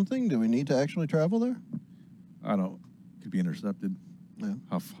message or something? Do we need to actually travel there? I don't. Could be intercepted. Yeah.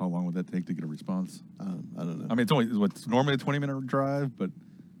 How long would that take to get a response? I don't know. I mean, it's normally a 20-minute drive, but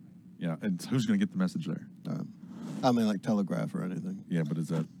yeah, and who's going to get the message there? I mean, like telegraph or anything. Yeah, but is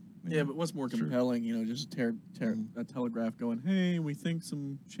that? Yeah, but what's more Sure. compelling, just a telegraph going, hey, we think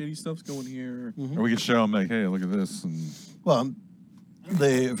some shady stuff's going here. Mhm. Or we could show them like, hey, look at this, and Well, I don't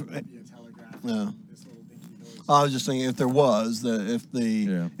they. know if there would be a telegraph Yeah. in this little dinky village. I was just thinking if there was,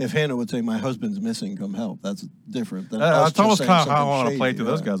 Yeah. if Hannah would say my husband's missing, come help. That's different. Than us that's just almost saying kind of how I something want to play it shady, to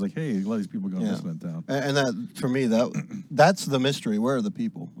those right? guys. Like, hey, let these people go Yeah. missing in town. And that, for me, that's the mystery. Where are the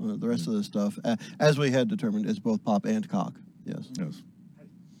people? The rest of this stuff, as we had determined, is both pop and cock. Yes. Yes.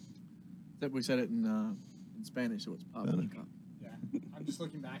 Except we said it in Spanish, so it's pop. Spanish. Yeah, I'm just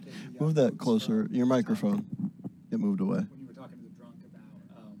looking back at the, Move that quotes closer. from Your the microphone. Get moved away. When you were talking to the drunk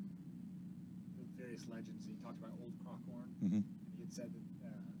about the various legends, he talked about Old Crockhorn. Mm-hmm. And he had said that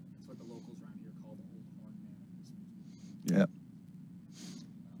that's what the locals around here call the Old Horn Man. Yeah.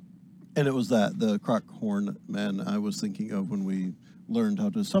 And it was the croc horn man I was thinking of when we learned how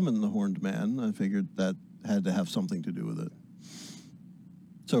to summon the horned man. I figured that had to have something to do with it.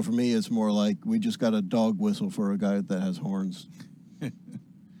 So for me, it's more like we just got a dog whistle for a guy that has horns.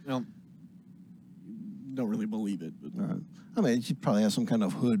 Well, don't really believe it, but All right. I mean, she probably has some kind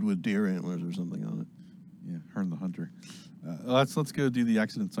of hood with deer antlers or something on it. Yeah, Hearn the Hunter. Let's go do the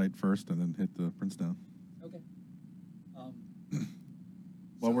accident site first, and then hit the Princetown. Okay.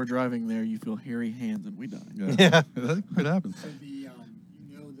 while we're driving there, you feel hairy hands and we die. Yeah. That could happen. So you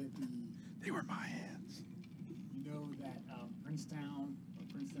know that They were my hands. Princetown, or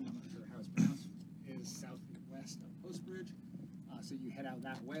Princeton, I'm not sure how it's pronounced, is southwest of Post Bridge. So you head out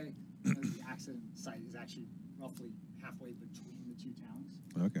that way. You know, the accident site is actually roughly halfway between the two towns.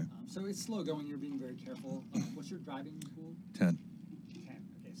 Okay. So it's slow going. You're being very careful. What's your driving pool? 10. 10.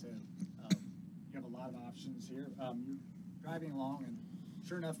 Okay, so you have a lot of options here. You're driving along, and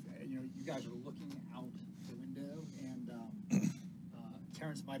sure enough, you guys are looking out the window, and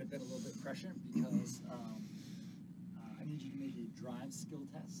Terrence might have been a little bit prescient because I need you to make a drive skill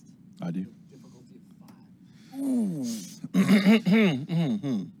test. I do. With difficulty of 5.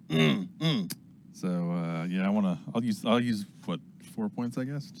 So yeah, I'll use what 4 points, I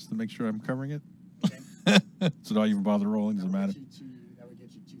guess, just to make sure I'm covering it. Okay. So do I even bother rolling? Does it matter? That would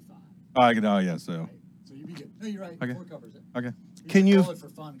get you 2-5. Oh yeah. So Right? So you'd be good. No, you're right. Okay. 4 covers it. okay. Can you- roll it for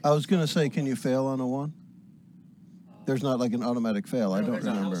fun? I was going to say, can you fail on a 1? Uh, There's not like an automatic fail. I no, don't there's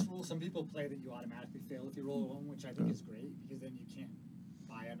remember. a house rule. Some people play that you automatically fail if you roll a 1, which I think is great because then you can't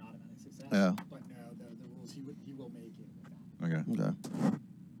buy an automatic success. Yeah. But no, the rules he will make it without. Okay. Okay.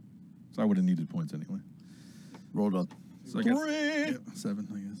 So I would have needed points anyway. Rolled up. So I guess 7,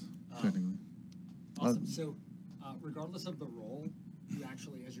 I guess. Technically. Awesome. So, regardless of the roll, you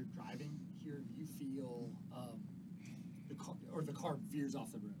actually, as you're driving here, you feel the car veers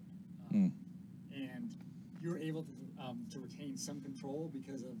off the road, and you're able to retain some control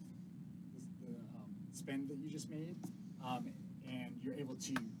because of the spend that you just made, and you're able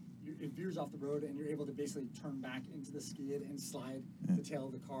to. It veers off the road, and you're able to basically turn back into the skid and slide the tail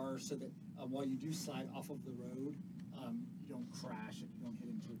of the car, so that while you do slide off of the road, you don't crash and you don't hit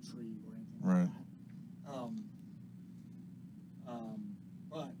into a tree or anything Right. like that.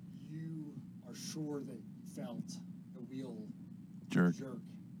 But you are sure that you felt the wheel Jerk.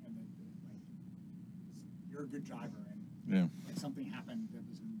 and that you're a good driver, and Yeah. like something happened that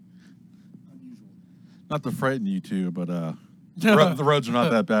was unusual. Not to frighten you two, but the roads are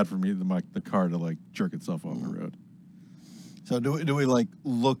not that bad for me. The car to like jerk itself off the road. So do we like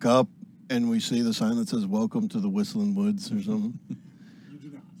look up and we see the sign that says "Welcome to the Whistling Woods" or something? You do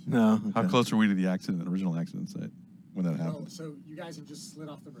not. No. How Okay. close are we to the original accident site when that Well, happened? so you guys have just slid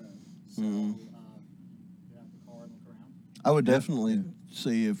off the road. So Mhm. get out of the car and look around. I would definitely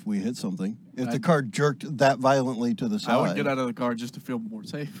see if we hit something. If the I'd- car jerked that violently to the side. I would get out of the car just to feel more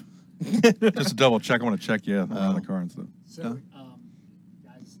safe. Just to double check. I want to check, around the car and stuff. So, Yeah.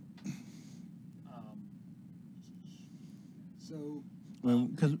 guys, so Well,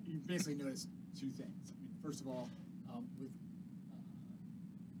 'cause- you basically notice 2 things. I mean, first of all, with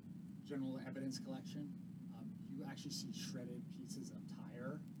general evidence collection, you actually see shredded pieces of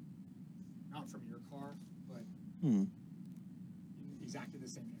tire, not from your car, but Hmm. in exactly the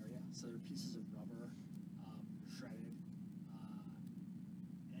same area. So there are pieces of rubber shredded,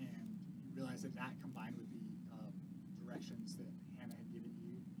 and you realize that combined with the directions that Hannah had given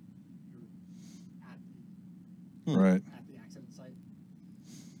you, you're Right. at the accident site.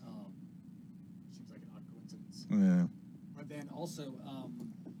 Seems like an odd coincidence. Yeah. But then also,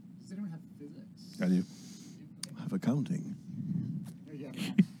 does anyone have physics? I do. You do? I Okay. have accounting. No, you have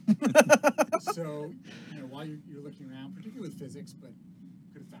not. So, while you're looking around, particularly with physics, but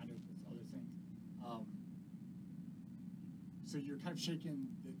could have found it with other things. So you're kind of shaken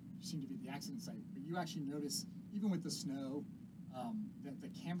that you seem to be at the accident site, but you actually notice, even with the snow, that the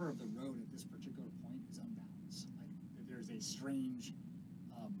camber of the road at this particular point is unbalanced. Like that there's a strange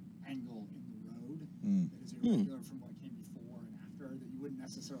angle in the road that is irregular from what came before and after that you wouldn't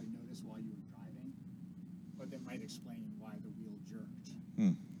necessarily notice while you were driving, but that might explain why the wheel jerked. Hmm.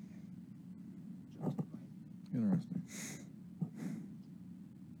 And jerked right. Interesting.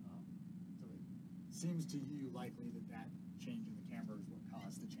 So it seems to you likely that change in the camber is what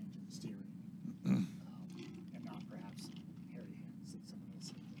caused the change in the steering, and not perhaps hairy hands that someone else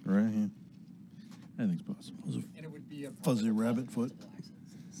did. Right. Yeah. Anything's possible. And it would be a Fuzzy probable rabbit cause of foot. multiple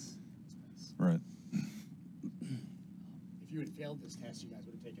accidents in this place. Right. If you had failed this test, you guys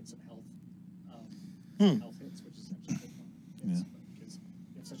would have taken some health hits, which is essentially hit point hits. Yeah. But because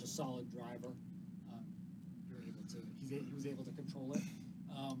you have such a solid driver, you're able to. He was able to control it.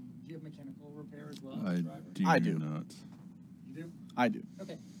 Do you have mechanical repair as well, as a driver? I do. not. You do. I do.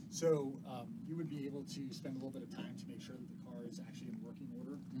 Okay, so you would be able to spend a little bit of time to make sure that the car is actually in working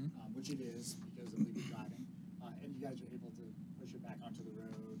order, which it is because of the good driving, and you guys are able to push it back onto the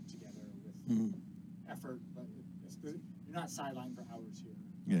road together with effort, but you're not sidelined for hours here.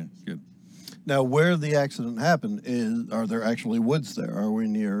 Yeah. Good. Now, where the accident happened are there actually woods there? Are we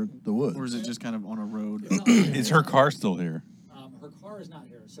near the woods? Or is it just kind of on a road? It's not- Is her car still here? Her car is not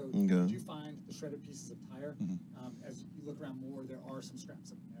here, so Okay. you do find the shredded pieces of tire. Mhm. As you look around more, there are some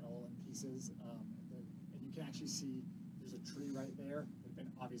scraps of metal and pieces, and you can actually see there's a tree right there that's been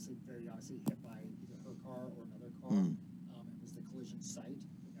very obviously hit by either her car or another car. Hmm. It was the collision site.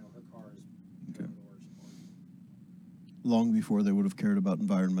 Her car is Okay. or Long before they would have cared about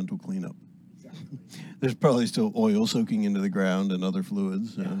environmental cleanup. exactly. There's probably still oil soaking into the ground and other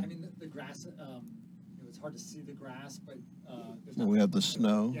fluids. Yeah, I mean the grass. It's hard to see the grass, but There's Well, not we have the much of it.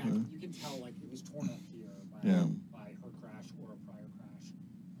 snow, Yeah, yeah. you can tell like it was torn up here by, Yeah. by her crash or a prior crash.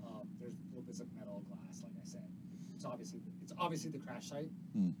 There's little bits of metal glass, like I said. It's obviously the crash site,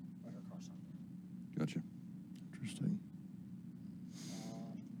 Hmm. but her car's not there. Gotcha. Interesting.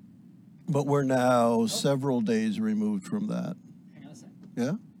 Um, But we're now several days removed from that. hang on a second.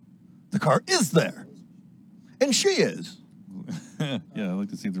 Yeah? The car is there. And she is. Yeah, I'd like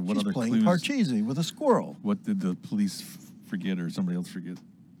to see what She's other playing clues. Parcheesi with a squirrel. What did the police forget or somebody else forget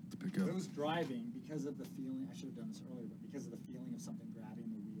to pick up? Those driving, because of the feeling, I should have done this earlier, but because of the feeling of something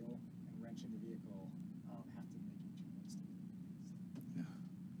grabbing the wheel and wrenching the vehicle, have to make you 2 minutes to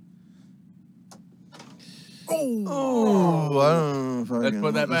Oh, I don't know if I Let's can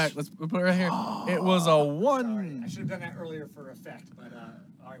put that let back. this- Let's put it right here. It was a Sorry, one. I should have done that earlier for effect, but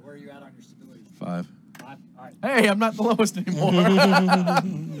all right, where are you at on your stability? 5. 5? All right. Hey, I'm not the lowest anymore.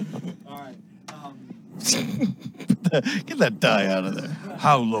 All right. Get that die out of there.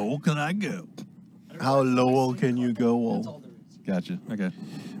 How low can I go? I don't know How why it's low always can same you car. go? That's all there is. Gotcha. Okay.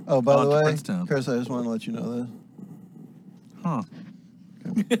 Oh, by On the to way, Princetown. Chris, I just want to let you know this. Huh.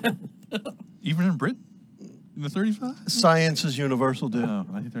 Even in Britain? In the 35? Science is universal, dude. Oh,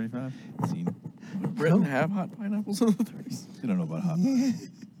 1935? Seen. Britain have hot pineapples in the 30s. They don't know about hot.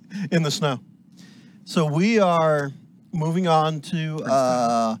 In the snow. So we are moving on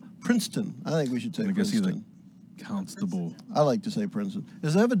to Princeton. I think we should say I guess he's Princeton. like Constable. I like to say Princeton.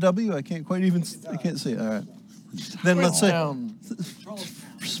 Does it have a W? I can't quite even. I can't see it. All right. Then let's say Down. Charlestown.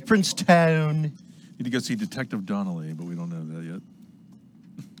 Princetown. Need to go see Detective Donnelly, but we don't know that yet.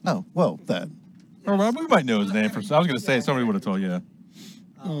 Oh well, that. Or we might know his name. I was going to say somebody would have told you.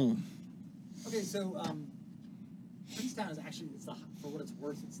 Okay, so Princetown is actually, for what it's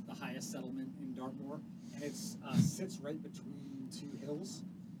worth, it's the highest settlement in Dartmoor, and it sits right between 2 hills,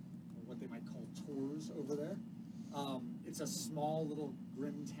 or what they might call tors over there. It's a small little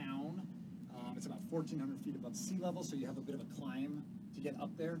grim town. It's about 1,400 feet above sea level, so you have a bit of a climb to get up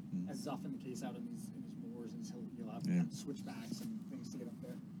there, as is often the case out in these moors and these hills. You'll have Yeah. switchbacks and things to get up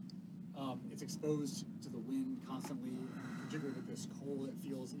there. It's exposed to the wind constantly, and particularly with this cold, it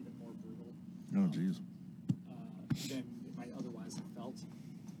feels even more brutal Oh, jeez. than it might otherwise have felt.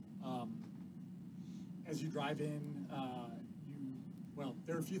 As you drive in,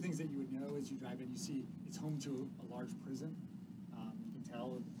 there are a few things that you would know as you drive in. You see it's home to a large prison. You can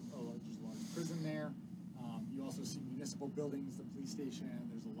tell there's a large prison there. You also see municipal buildings, the police station,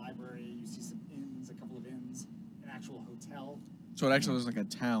 there's a library, you see some inns, a couple of inns, an actual hotel. So it actually looks like a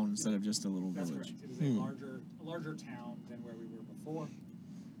town instead of just a little That's village. correct. It is a larger town than where we were before.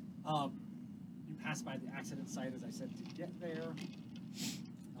 You pass by the accident site, as I said, to get there.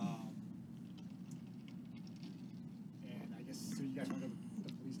 And I guess, so you guys want to go to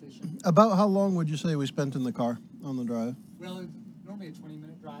the police station? About how long would you say we spent in the car on the drive? Well, it's normally a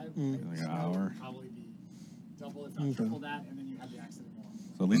 20-minute drive. Mm. Like an Snow hour. would probably be double, if not Okay. triple that, and then you have the accident more.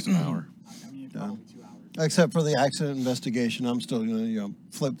 So at least an hour. I mean, it's Yeah. probably 2 hours. Except for the accident investigation, I'm still going to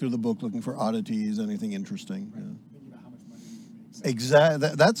flip through the book looking for oddities, anything interesting. Right. Yeah. Thinking about how much money you can make. So Exactly.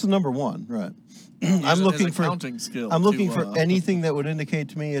 That's the number one, right? Use I'm it looking as for. accounting skill. I'm looking to, for anything that would indicate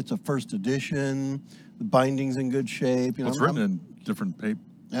to me it's a first edition. The binding's in good shape. You know, It's I'm- written in different pieces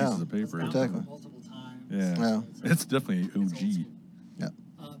Yeah. of it's paper. down Exactly. multiple times. Yeah. Yeah. It's definitely It's old OG. school. Yeah.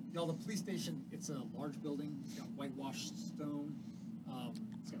 Y'all, the police station, it's a large building. It's got whitewashed stone.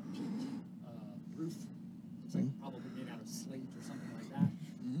 It's got a peaked roof. Looks like probably made out of slate or something like that.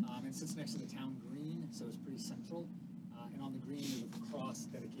 It sits next to the town green, so it's pretty central. And on the green is a cross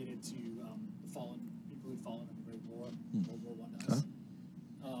dedicated to the fallen people who'd fallen in the Great War, World War I does.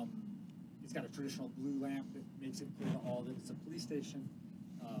 It's got a traditional blue lamp that makes it clear to all that it's a police station.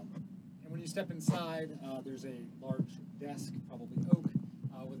 And when you step inside, there's a large desk, probably oak,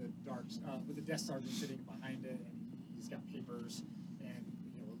 with a desk sergeant sitting behind it, and he's got papers and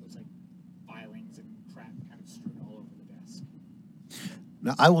it looks like filings and crap kind of strewn all over the desk.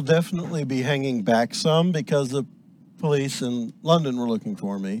 Now, I will definitely be hanging back some because the police in London were looking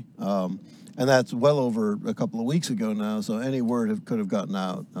for me. And that's well over a couple of weeks ago now, so any word could have gotten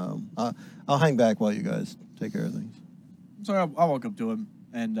out. I'll hang back while you guys take care of things. So I'll walk up to him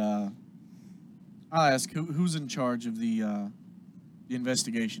and I'll ask who's in charge of the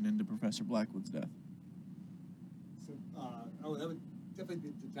investigation into Professor Blackwood's death. So, that would definitely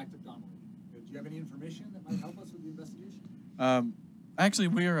be Detective Donnelly. Do you have any information that might help us with the investigation? Actually,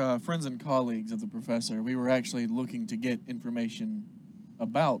 we're friends and colleagues of the professor. We were actually looking to get information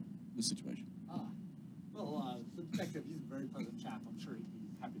about the situation. The detective, he's a very pleasant chap. I'm sure he'd be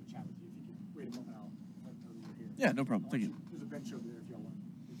happy to chat with you. If you could wait a moment, I'll let him know that you're here. Yeah, no problem. Thank you. There's a bench over there if y'all want to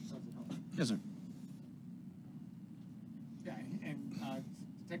get yourselves at home. Yes, sir.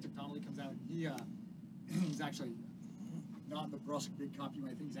 Detective Donnelly comes out. He's actually not the brusque big cop you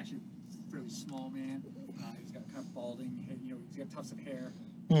might think. He's actually a fairly small man. He's got kind of balding. He's got tufts of hair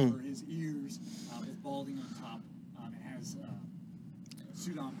over his ears, with balding on top. It has a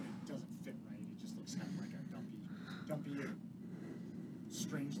suit on, but it doesn't fit right. It just looks kind of like a dumpy,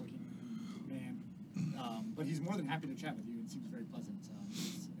 strange-looking man. But he's more than happy to chat with you and seems very pleasant.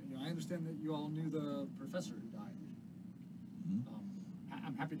 I understand that you all knew the professor who died.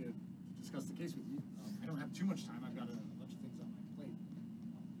 I'm happy to discuss the case with you. I don't have too much time. I've got a bunch of things on my plate.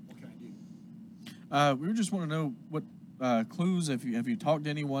 What can I do? We just want to know what clues. Have you talked to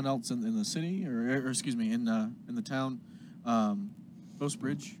anyone else in the city, or excuse me, in the town, Post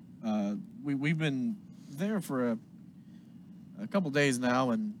Bridge? We've been there for a couple days now,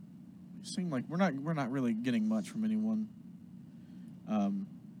 and it seems like we're not really getting much from anyone.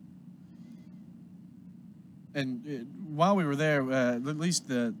 While we were there, at least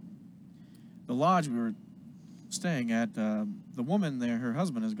the lodge we were staying at, the woman there, her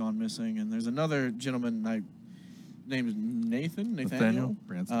husband has gone missing, and there's another gentleman named Nathaniel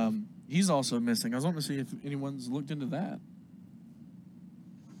Branson. He's also missing. I was wanting to see if anyone's looked into that.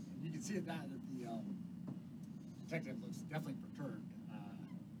 You can see at that the detective looks definitely perturbed.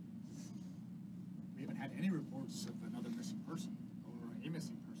 We haven't had any reports of another missing person or a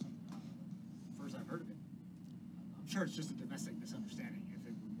missing person. First I've heard of it. I'm sure it's just a domestic misunderstanding. If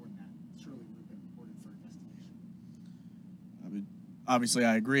it were more than that, surely it would have been reported for investigation. Obviously,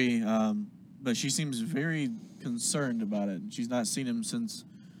 I agree, but she seems very concerned about it. She's not seen him since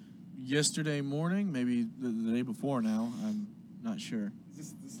yesterday morning, maybe the day before now. I'm not sure.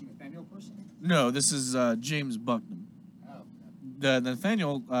 Is this Nathaniel person? No, this is James Bucknam. Oh, The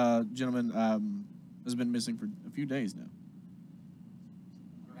Nathaniel gentleman has been missing for a few days now.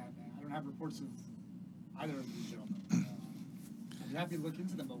 I don't have reports of either of these gentlemen. I'd be happy to look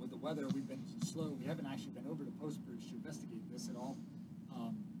into them, but with the weather, we've been slow. We haven't actually been over to Post Bridge to investigate this at all.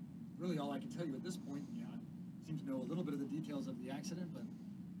 Really, all I can tell you at this point, I seem to know a little bit of the details of the accident, but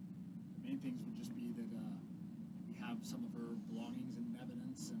the main things would just be that we have some of her belongings and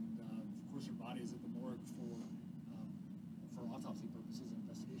evidence, and of course, her body is at the morgue for autopsy purposes and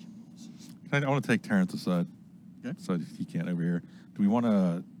investigation purposes. I want to take Terrence aside. Okay. So he can't over here. Do we want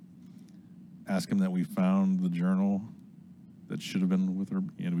to ask him that we found the journal that should have been with her?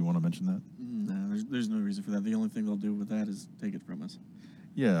 Do we want to mention that? No, there's no reason for that. The only thing they'll do with that is take it from us.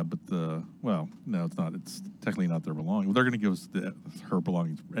 Yeah, but no, it's not. It's technically not their belongings. Well, they're going to give us her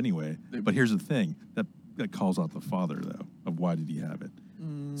belongings anyway. But here's the thing that calls out the father though of why did he have it,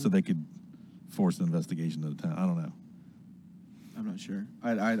 so they could force an investigation of the town. I don't know. I'm not sure.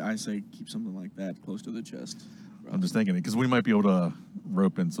 I say keep something like that close to the chest. I'm just thinking it because we might be able to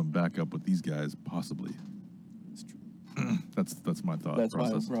rope in some backup with these guys, possibly. That's true. That's my thought That's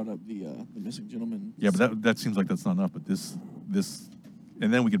process. why I brought up the missing gentleman. Yeah, but that seems like that's not enough. But this,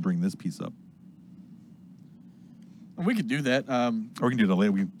 and then we could bring this piece up, We could do that. or we can do that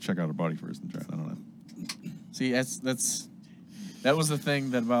later. We can check out her body first and try it. I don't know. See, that was the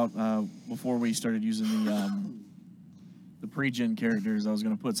thing that about before we started using the pre-gen characters, I was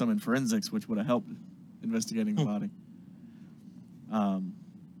going to put some in forensics, which would have helped investigating the body. I'm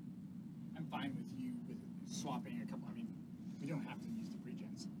fine with you with swapping a couple. I mean, we don't have to use the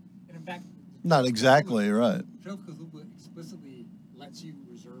pre-gens. And in fact, Not exactly, right. Trail of Cthulhu explicitly lets you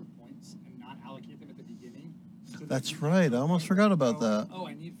reserve points and not allocate them at the beginning. So that That's you can right. at I some almost point forgot about go, that. Oh,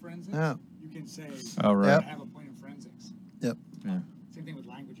 I need forensics. Yeah. You can say, Oh, right. I have a point in forensics. Yep. Yeah. Same thing with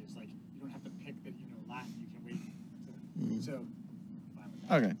languages. Like, you don't have to pick that you know Latin. You can wait. So, I'm fine with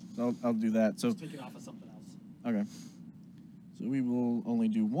that. Okay, so I'll do that. So Just take it off of something else. okay, so we will only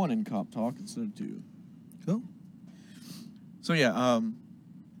do one in cop talk instead of two. Cool. So yeah,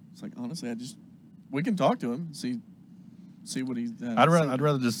 it's like honestly, we can talk to him, see what he's. I'd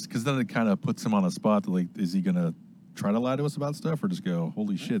rather just because then it kind of puts him on a spot. Like, is he gonna try to lie to us about stuff, or just go,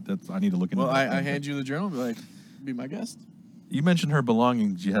 "Holy shit, I need to look into." Well, that I thing." hand you the journal, and be like, be my guest. You mentioned her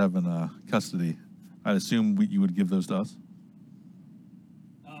belongings you have in custody. I'd assume you would give those to us.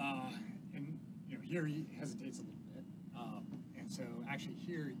 And here he hesitates a little bit, and so actually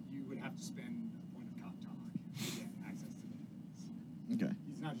here you would have to spend a point of cop talk to get access to the evidence. Okay.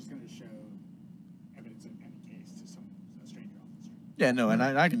 He's not just going to show evidence in any case to a stranger off the street. Yeah, no, and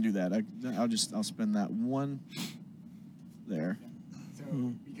I can do that. I'll spend that one there. Yeah. So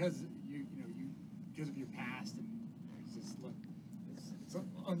because you because of your past and it's just look, it's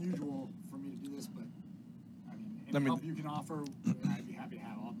unusual for me to do this, but I mean, any help you can offer, I'd be happy to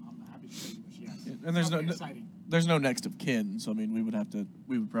have. I'm happy to show you what she has. And there's Nothing no exciting. there's no next of kin, so I mean we would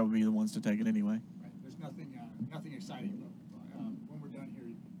probably be the ones to take it anyway. Right. There's nothing exciting, but when we're done here,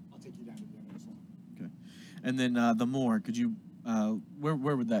 And then the morgue, could you, where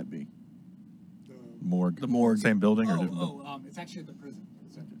would that be? Morgue. The morgue. Same building or different? It's actually at the prison.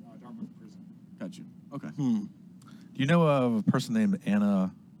 It's at Dartmouth Prison. Got you. Okay. Do you know of a person named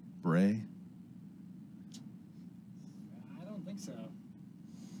Anna Bray? I don't think so.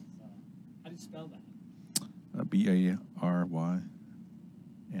 How do you spell that? Bary.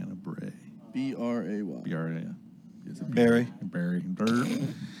 Anna Bray. Bray. Bray. Yes, Barry. Barry.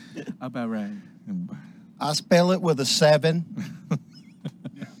 About right. I spell it with a 7.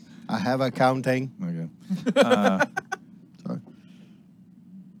 Yeah. I have accounting. Okay. Sorry.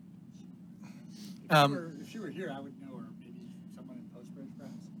 If she were here, I would know her. Maybe someone in Postbridge,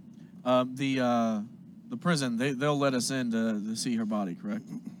 perhaps. The prison, they'll let us in to see her body, correct?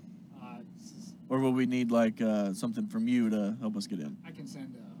 This is, Or will we need like something from you to help us get in? I can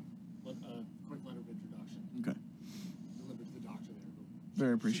send a quick letter of introduction. Okay. Delivered to the doctor there.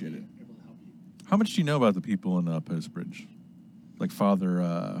 Very She'd be appreciated. Able to help you. How much do you know about the people in Postbridge? Like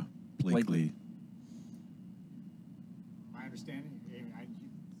Father Blakely. My understanding,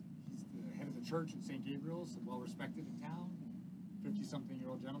 he's the head of the church in St. Gabriel's, well respected in town,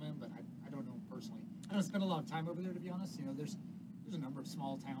 50-something-year-old gentleman, but I don't know him personally. I don't spend a lot of time over there, to be honest. You know, there's a number of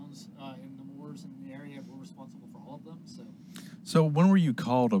small towns in the moors in the area. We're responsible for all of them. So when were you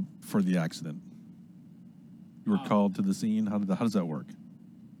called for the accident? You were called to the scene. How does that work?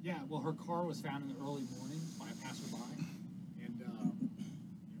 Yeah, well, her car was found in the early morning by a passerby, and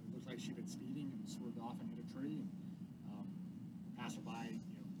it looked like she'd been speeding and swerved off and hit a tree. And passerby,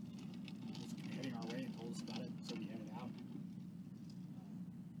 was heading our way and told us about it, so we headed out.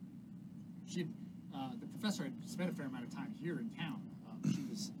 The professor had spent a fair amount of time here in town. She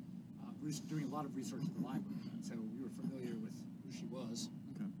was doing a lot of research at the library, and so we were familiar with who she was.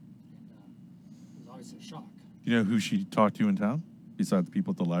 Okay. And it was obviously a shock. Do you know who she talked to in town? Besides the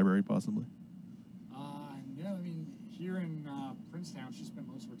people at the library, possibly? No, I mean, here in Princetown, she spent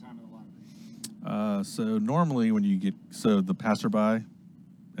most of her time in the library. So normally when you get the passerby,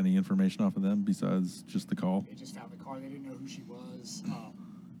 any information off of them besides just the call? They just found the car. They didn't know who she was.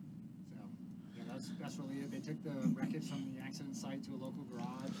 That's really it. They took the wreckage from the accident site to a local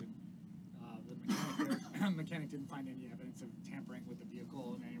garage, and the mechanic didn't find any evidence of tampering with the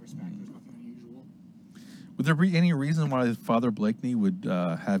vehicle in any respect. There's nothing unusual. Would there be any reason why Father Blakeney would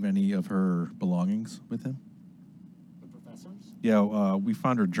have any of her belongings with him? The professors? Yeah, we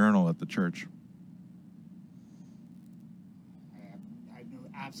found her journal at the church. I know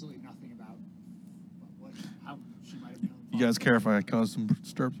absolutely nothing about how she might have known. You guys care if I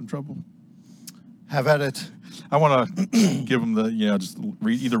stir up some trouble? Have at it. I want to give him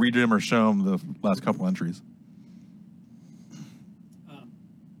either read him or show him the last couple entries.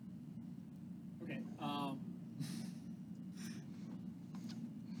 Okay.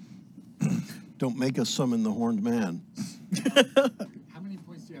 Don't make us summon the horned man. How many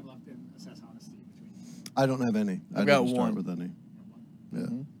points do you have left in assess honesty between you? I don't have any. I I've got didn't start one. with any.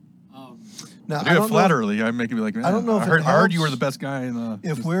 Yeah. Um, Now, I do it flatterly. I make it be like, man, I don't know if I heard you helps were the best guy in the.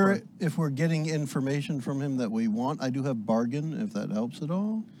 if we're getting information from him that we want. I do have bargain if that helps at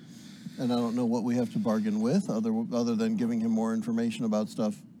all, and I don't know what we have to bargain with other than giving him more information about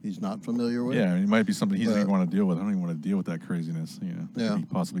stuff he's not familiar with. Yeah, it might be something he doesn't even want to deal with. I don't even want to deal with that craziness, that Yeah. could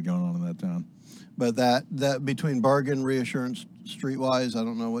be possibly going on in that town. But that between bargain, reassurance, streetwise, I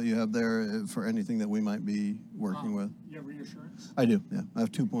don't know what you have there for anything that we might be working with. You have reassurance? I do. Yeah, I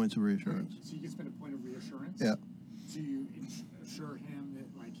have 2 points of reassurance. So you can spend a point of reassurance? Yeah. So you assure him that,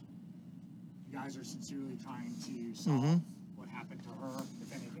 you guys are sincerely trying to solve what happened to her,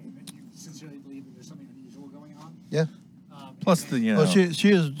 if anything, that you sincerely believe that there's something unusual going on? Yeah. Plus Well, she is. plus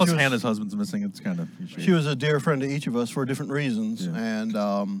she was- Hannah's husband's missing. It's kind of. She was a dear friend to each of us for different reasons, Yeah.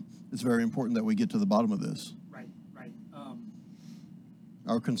 and it's very important that we get to the bottom of this. Right.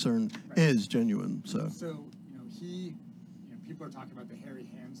 Our concern Right. is genuine. So People are talking about the hairy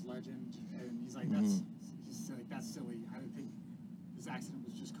hands legend, and he's like, that's silly. I don't think this accident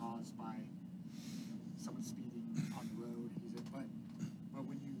was just caused by someone speeding on the road. But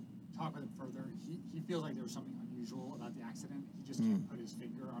when you talk with him further, he feels like there was something unusual about the accident. He just can't put his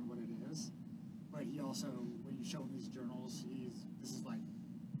finger on what it is. But he also, when you show him these journals, this is like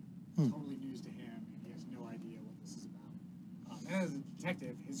totally news to him, and he has no idea what this is about. And as a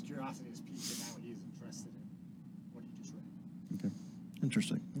detective, his curiosity is piqued, and now he's interested in what he just read. Okay.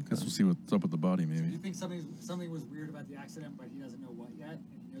 interesting. Guess we'll see what's up with the body, So maybe. you think something was weird about the accident, but he doesn't know what yet,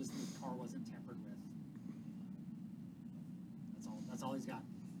 and he knows the car wasn't tampered with. That's all he's got.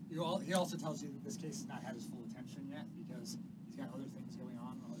 He also tells you that this case has not had his full attention yet because he's got other things going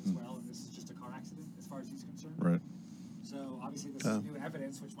on as well, and this is just a car accident as far as he's concerned. Right. So obviously this is new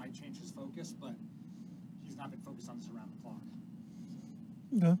evidence which might change his focus, but he's not been focused on this around the clock.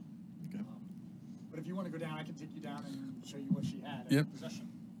 Okay. But if you want to go down, I can take you down and show you what she had in Yep. possession.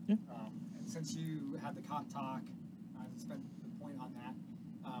 Yeah. And since you had the cop talk, I spent the point on that.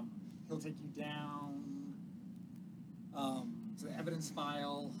 He'll take you down to the evidence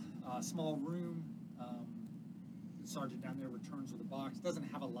file, small room. The sergeant down there returns with a box. Doesn't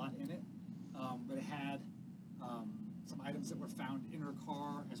have a lot in it, but it had some items that were found in her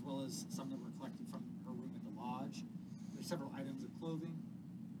car, as well as some that were collected from her room at the lodge. There's several items of clothing.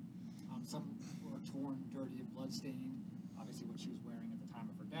 Some were torn, dirty, and bloodstained. Obviously, what she was wearing at the time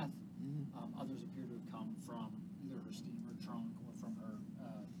of her death. Others appear to have come from either her steamer trunk or from her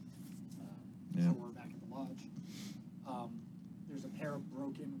drawer back at the lodge. There's a pair of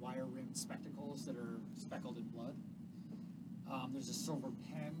broken wire-rimmed spectacles that are speckled in blood. There's a silver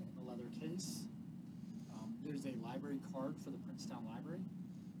pen in a leather case. There's a library card for the Princetown Library.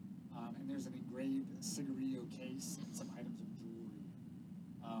 And there's an engraved cigarillo case and some items of jewelry.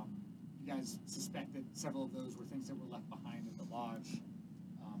 You guys suspect that several of those were things that were left behind at the lodge.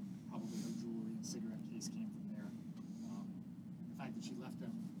 Probably her jewelry and cigarette case came from there. The fact that she left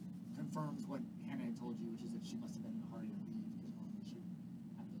them confirms what Hannah had told you, which is that she must have been in a hurry to leave, because normally she would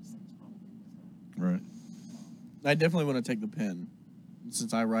have those things probably with her. Right. I definitely want to take the pen.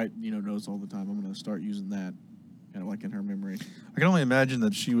 Since I write, notes all the time, I'm going to start using that, kind of like in her memory. I can only imagine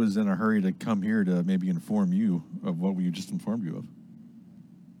that she was in a hurry to come here to maybe inform you of what we just informed you of.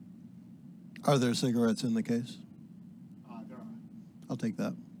 Are there cigarettes in the case? There are. I'll take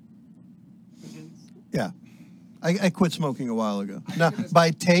that. The case. Yeah. I quit smoking a while ago. Now, by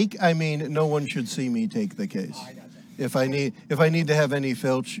take, I mean no one should see me take the case. I gotcha. If I need to have any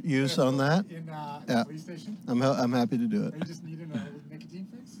filch use on that, In Yeah. the police station? I'm happy to do Or it. you just needing a nicotine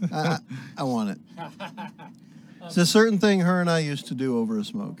fix? I want it. It's a certain thing her and I used to do over a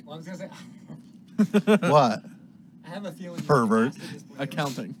smoke. Well, I was going to say, What? I have a feeling Pervert.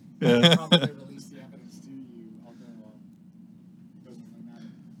 Accounting. Yeah. Probably release the evidence to you, although it doesn't really matter.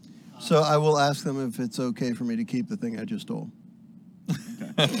 So I will ask them if it's okay for me to keep the thing I just stole.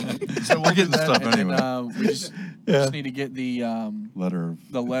 So We're getting do that, stuff and anyway. Then, we just need to get the Letter.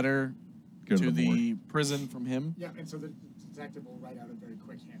 letter Go to to the the prison from him, Yeah, and so the detective will write out a very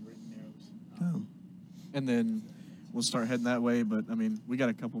quick handwritten note. Oh. and then we'll start heading that way. But I mean, we got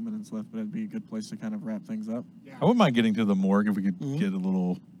a couple minutes left, but it'd be a good place to kind of wrap things up. Yeah. I wouldn't mind getting to the morgue if we could Mhm. get a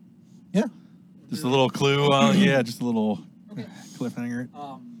little, Yeah. just a little clue. Yeah, just a little Okay. cliffhanger.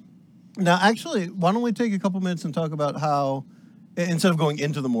 Now, actually, why don't we take a couple minutes and talk about how, instead of going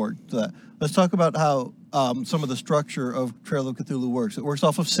into the morgue, to that, let's talk about how some of the structure of Trail of Cthulhu works. It works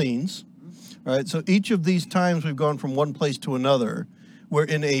off of scenes, right? So each of these times we've gone from one place to another, we're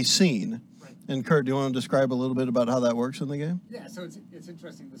in a scene. Right. And Kurt, do you want to describe a little bit about how that works in the game? Yeah, so it's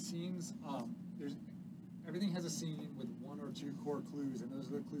interesting. The scenes, everything has a scene with one or two core clues, and those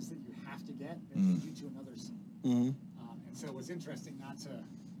are the clues that you have to get that lead you to another scene. Mm-hmm. And so what's interesting, not to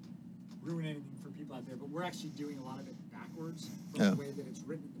ruin anything for people out there, but we're actually doing a lot of it backwards from Yeah. the way that it's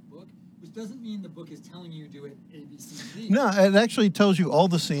written in the book, which doesn't mean the book is telling you to do it A, B, C, D. No, it actually tells you all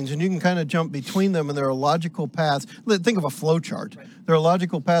the scenes, and you can kind of jump between them, and there are logical paths. Think of a flow chart. Right. There are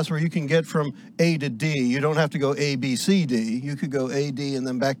logical paths where you can get from A to D. You don't have to go A, B, C, D. You could go A, D, and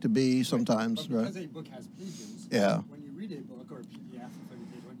then back to B sometimes, But right? because a book has pages, Yeah. when you read a book or a PDF or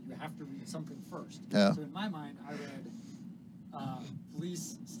 30-page one, you have to read something first. Yeah. So in my mind, I read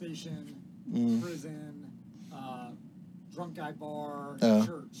police station, Mm. prison, drunk guy bar, Yeah.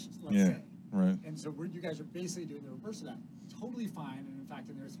 church, let's Yeah. say. Right. And so you guys are basically doing the reverse of that. Totally fine, and in fact,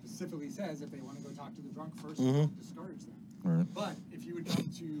 in there it specifically says if they want to go talk to the drunk first, Mhm. discourage them. Right. But if you would come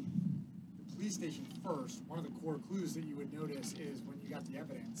to the police station first, one of the core clues that you would notice is when you got the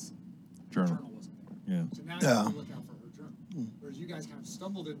evidence, the Journal. journal wasn't there. Yeah. So now you Yeah. have to look out for her journal. Whereas you guys kind of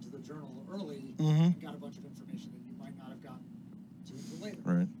stumbled into the journal early Mhm. and got a bunch of information that you might not have gotten to until later.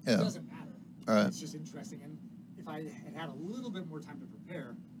 Right. Yeah. It doesn't matter. All right. It's just interesting. And if I had had a little bit more time to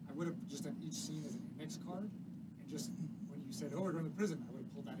prepare, I would have just done each scene as an index card. And just when you said, oh, we're going to prison, I would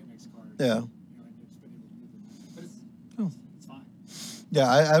have pulled that index card. Yeah. And just been able to move it. But Oh. it's fine. Yeah,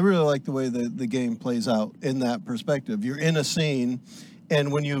 I really like the way the game plays out in that perspective. You're in a scene,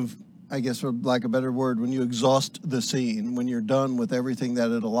 and when you've, I guess for lack of a better word, when you exhaust the scene, when you're done with everything that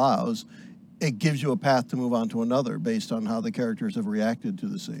it allows, it gives you a path to move on to another based on how the characters have reacted to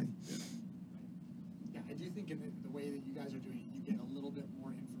the scene. Yeah, I do think in the way that you guys are doing it, you get a little bit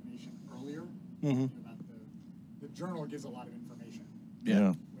more information earlier Mhm. about the journal gives a lot of information.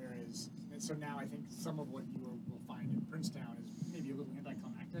 Yeah. Whereas, and so now I think some of what you will find in Princetown is maybe a little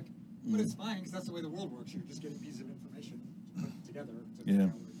anticlimactic, but it's fine because that's the way the world works. You're just getting pieces of information to put together to figure Yeah.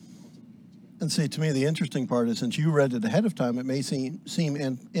 out where you ultimately need to And see, to me, the interesting part is since you read it ahead of time, it may seem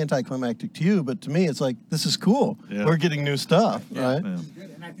anticlimactic to you, but to me, it's like, this is cool. Yeah. We're getting new stuff, Yeah. right? Yeah. It's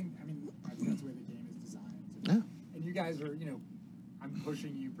good, and I think that's the way the game is designed. Yeah. And you guys are, I'm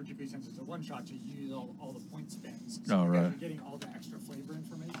pushing you, particularly since it's a one shot, to use all the point spends. Oh, you guys right. are getting all the extra flavor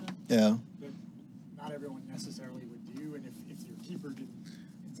information Yeah. that not everyone necessarily would do, and if your keeper didn't,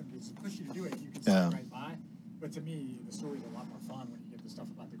 in some cases, push you to do it, you can Yeah. slide right by. But to me, the story's a lot more fun when you get the stuff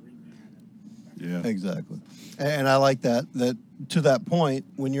about the Green Man. Yeah. Exactly. And I like that to that point,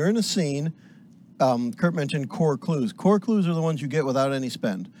 when you're in a scene, Kurt mentioned core clues. Core clues are the ones you get without any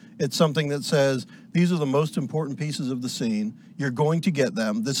spend. It's something that says, these are the most important pieces of the scene. You're going to get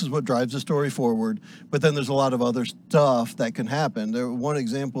them. This is what drives the story forward. But then there's a lot of other stuff that can happen. One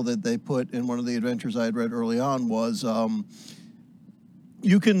example that they put in one of the adventures I had read early on was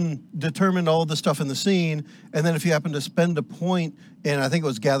you can determine all the stuff in the scene, and then if you happen to spend a point in, I think it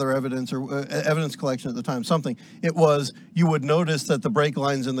was gather evidence or evidence collection at the time, something, it was you would notice that the brake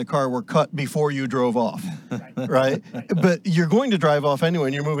lines in the car were cut before you drove off, right? But you're going to drive off anyway,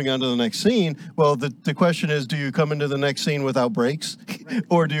 and you're moving on to the next scene. Well, the question is, do you come into the next scene without brakes,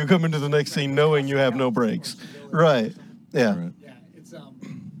 or do you come into the next scene knowing you have no brakes? Right, yeah. Right. Yeah, it's cool.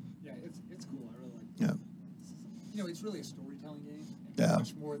 I really like it. Yeah. It's really a storytelling game. And Yeah.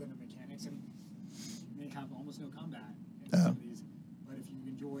 Much more than the mechanics, and you may have almost no combat in Yeah. some of these. But if you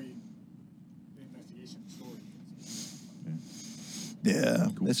enjoy the investigation story, Yeah,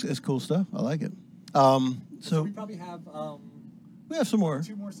 it's cool stuff. I like it. so So we probably have we have some more.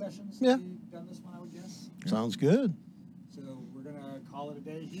 2 more sessions. Yeah. To be done this one, I would guess. Sounds good. So we're gonna call it a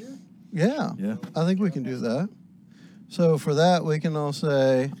day here. Yeah, Yeah. I think we can do that. So for that, we can all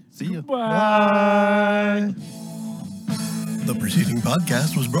say, See you. bye. The preceding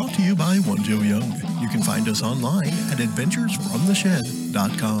podcast was brought to you by One Joe Young. You can find us online at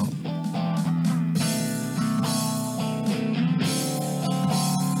adventuresfromtheshed.com.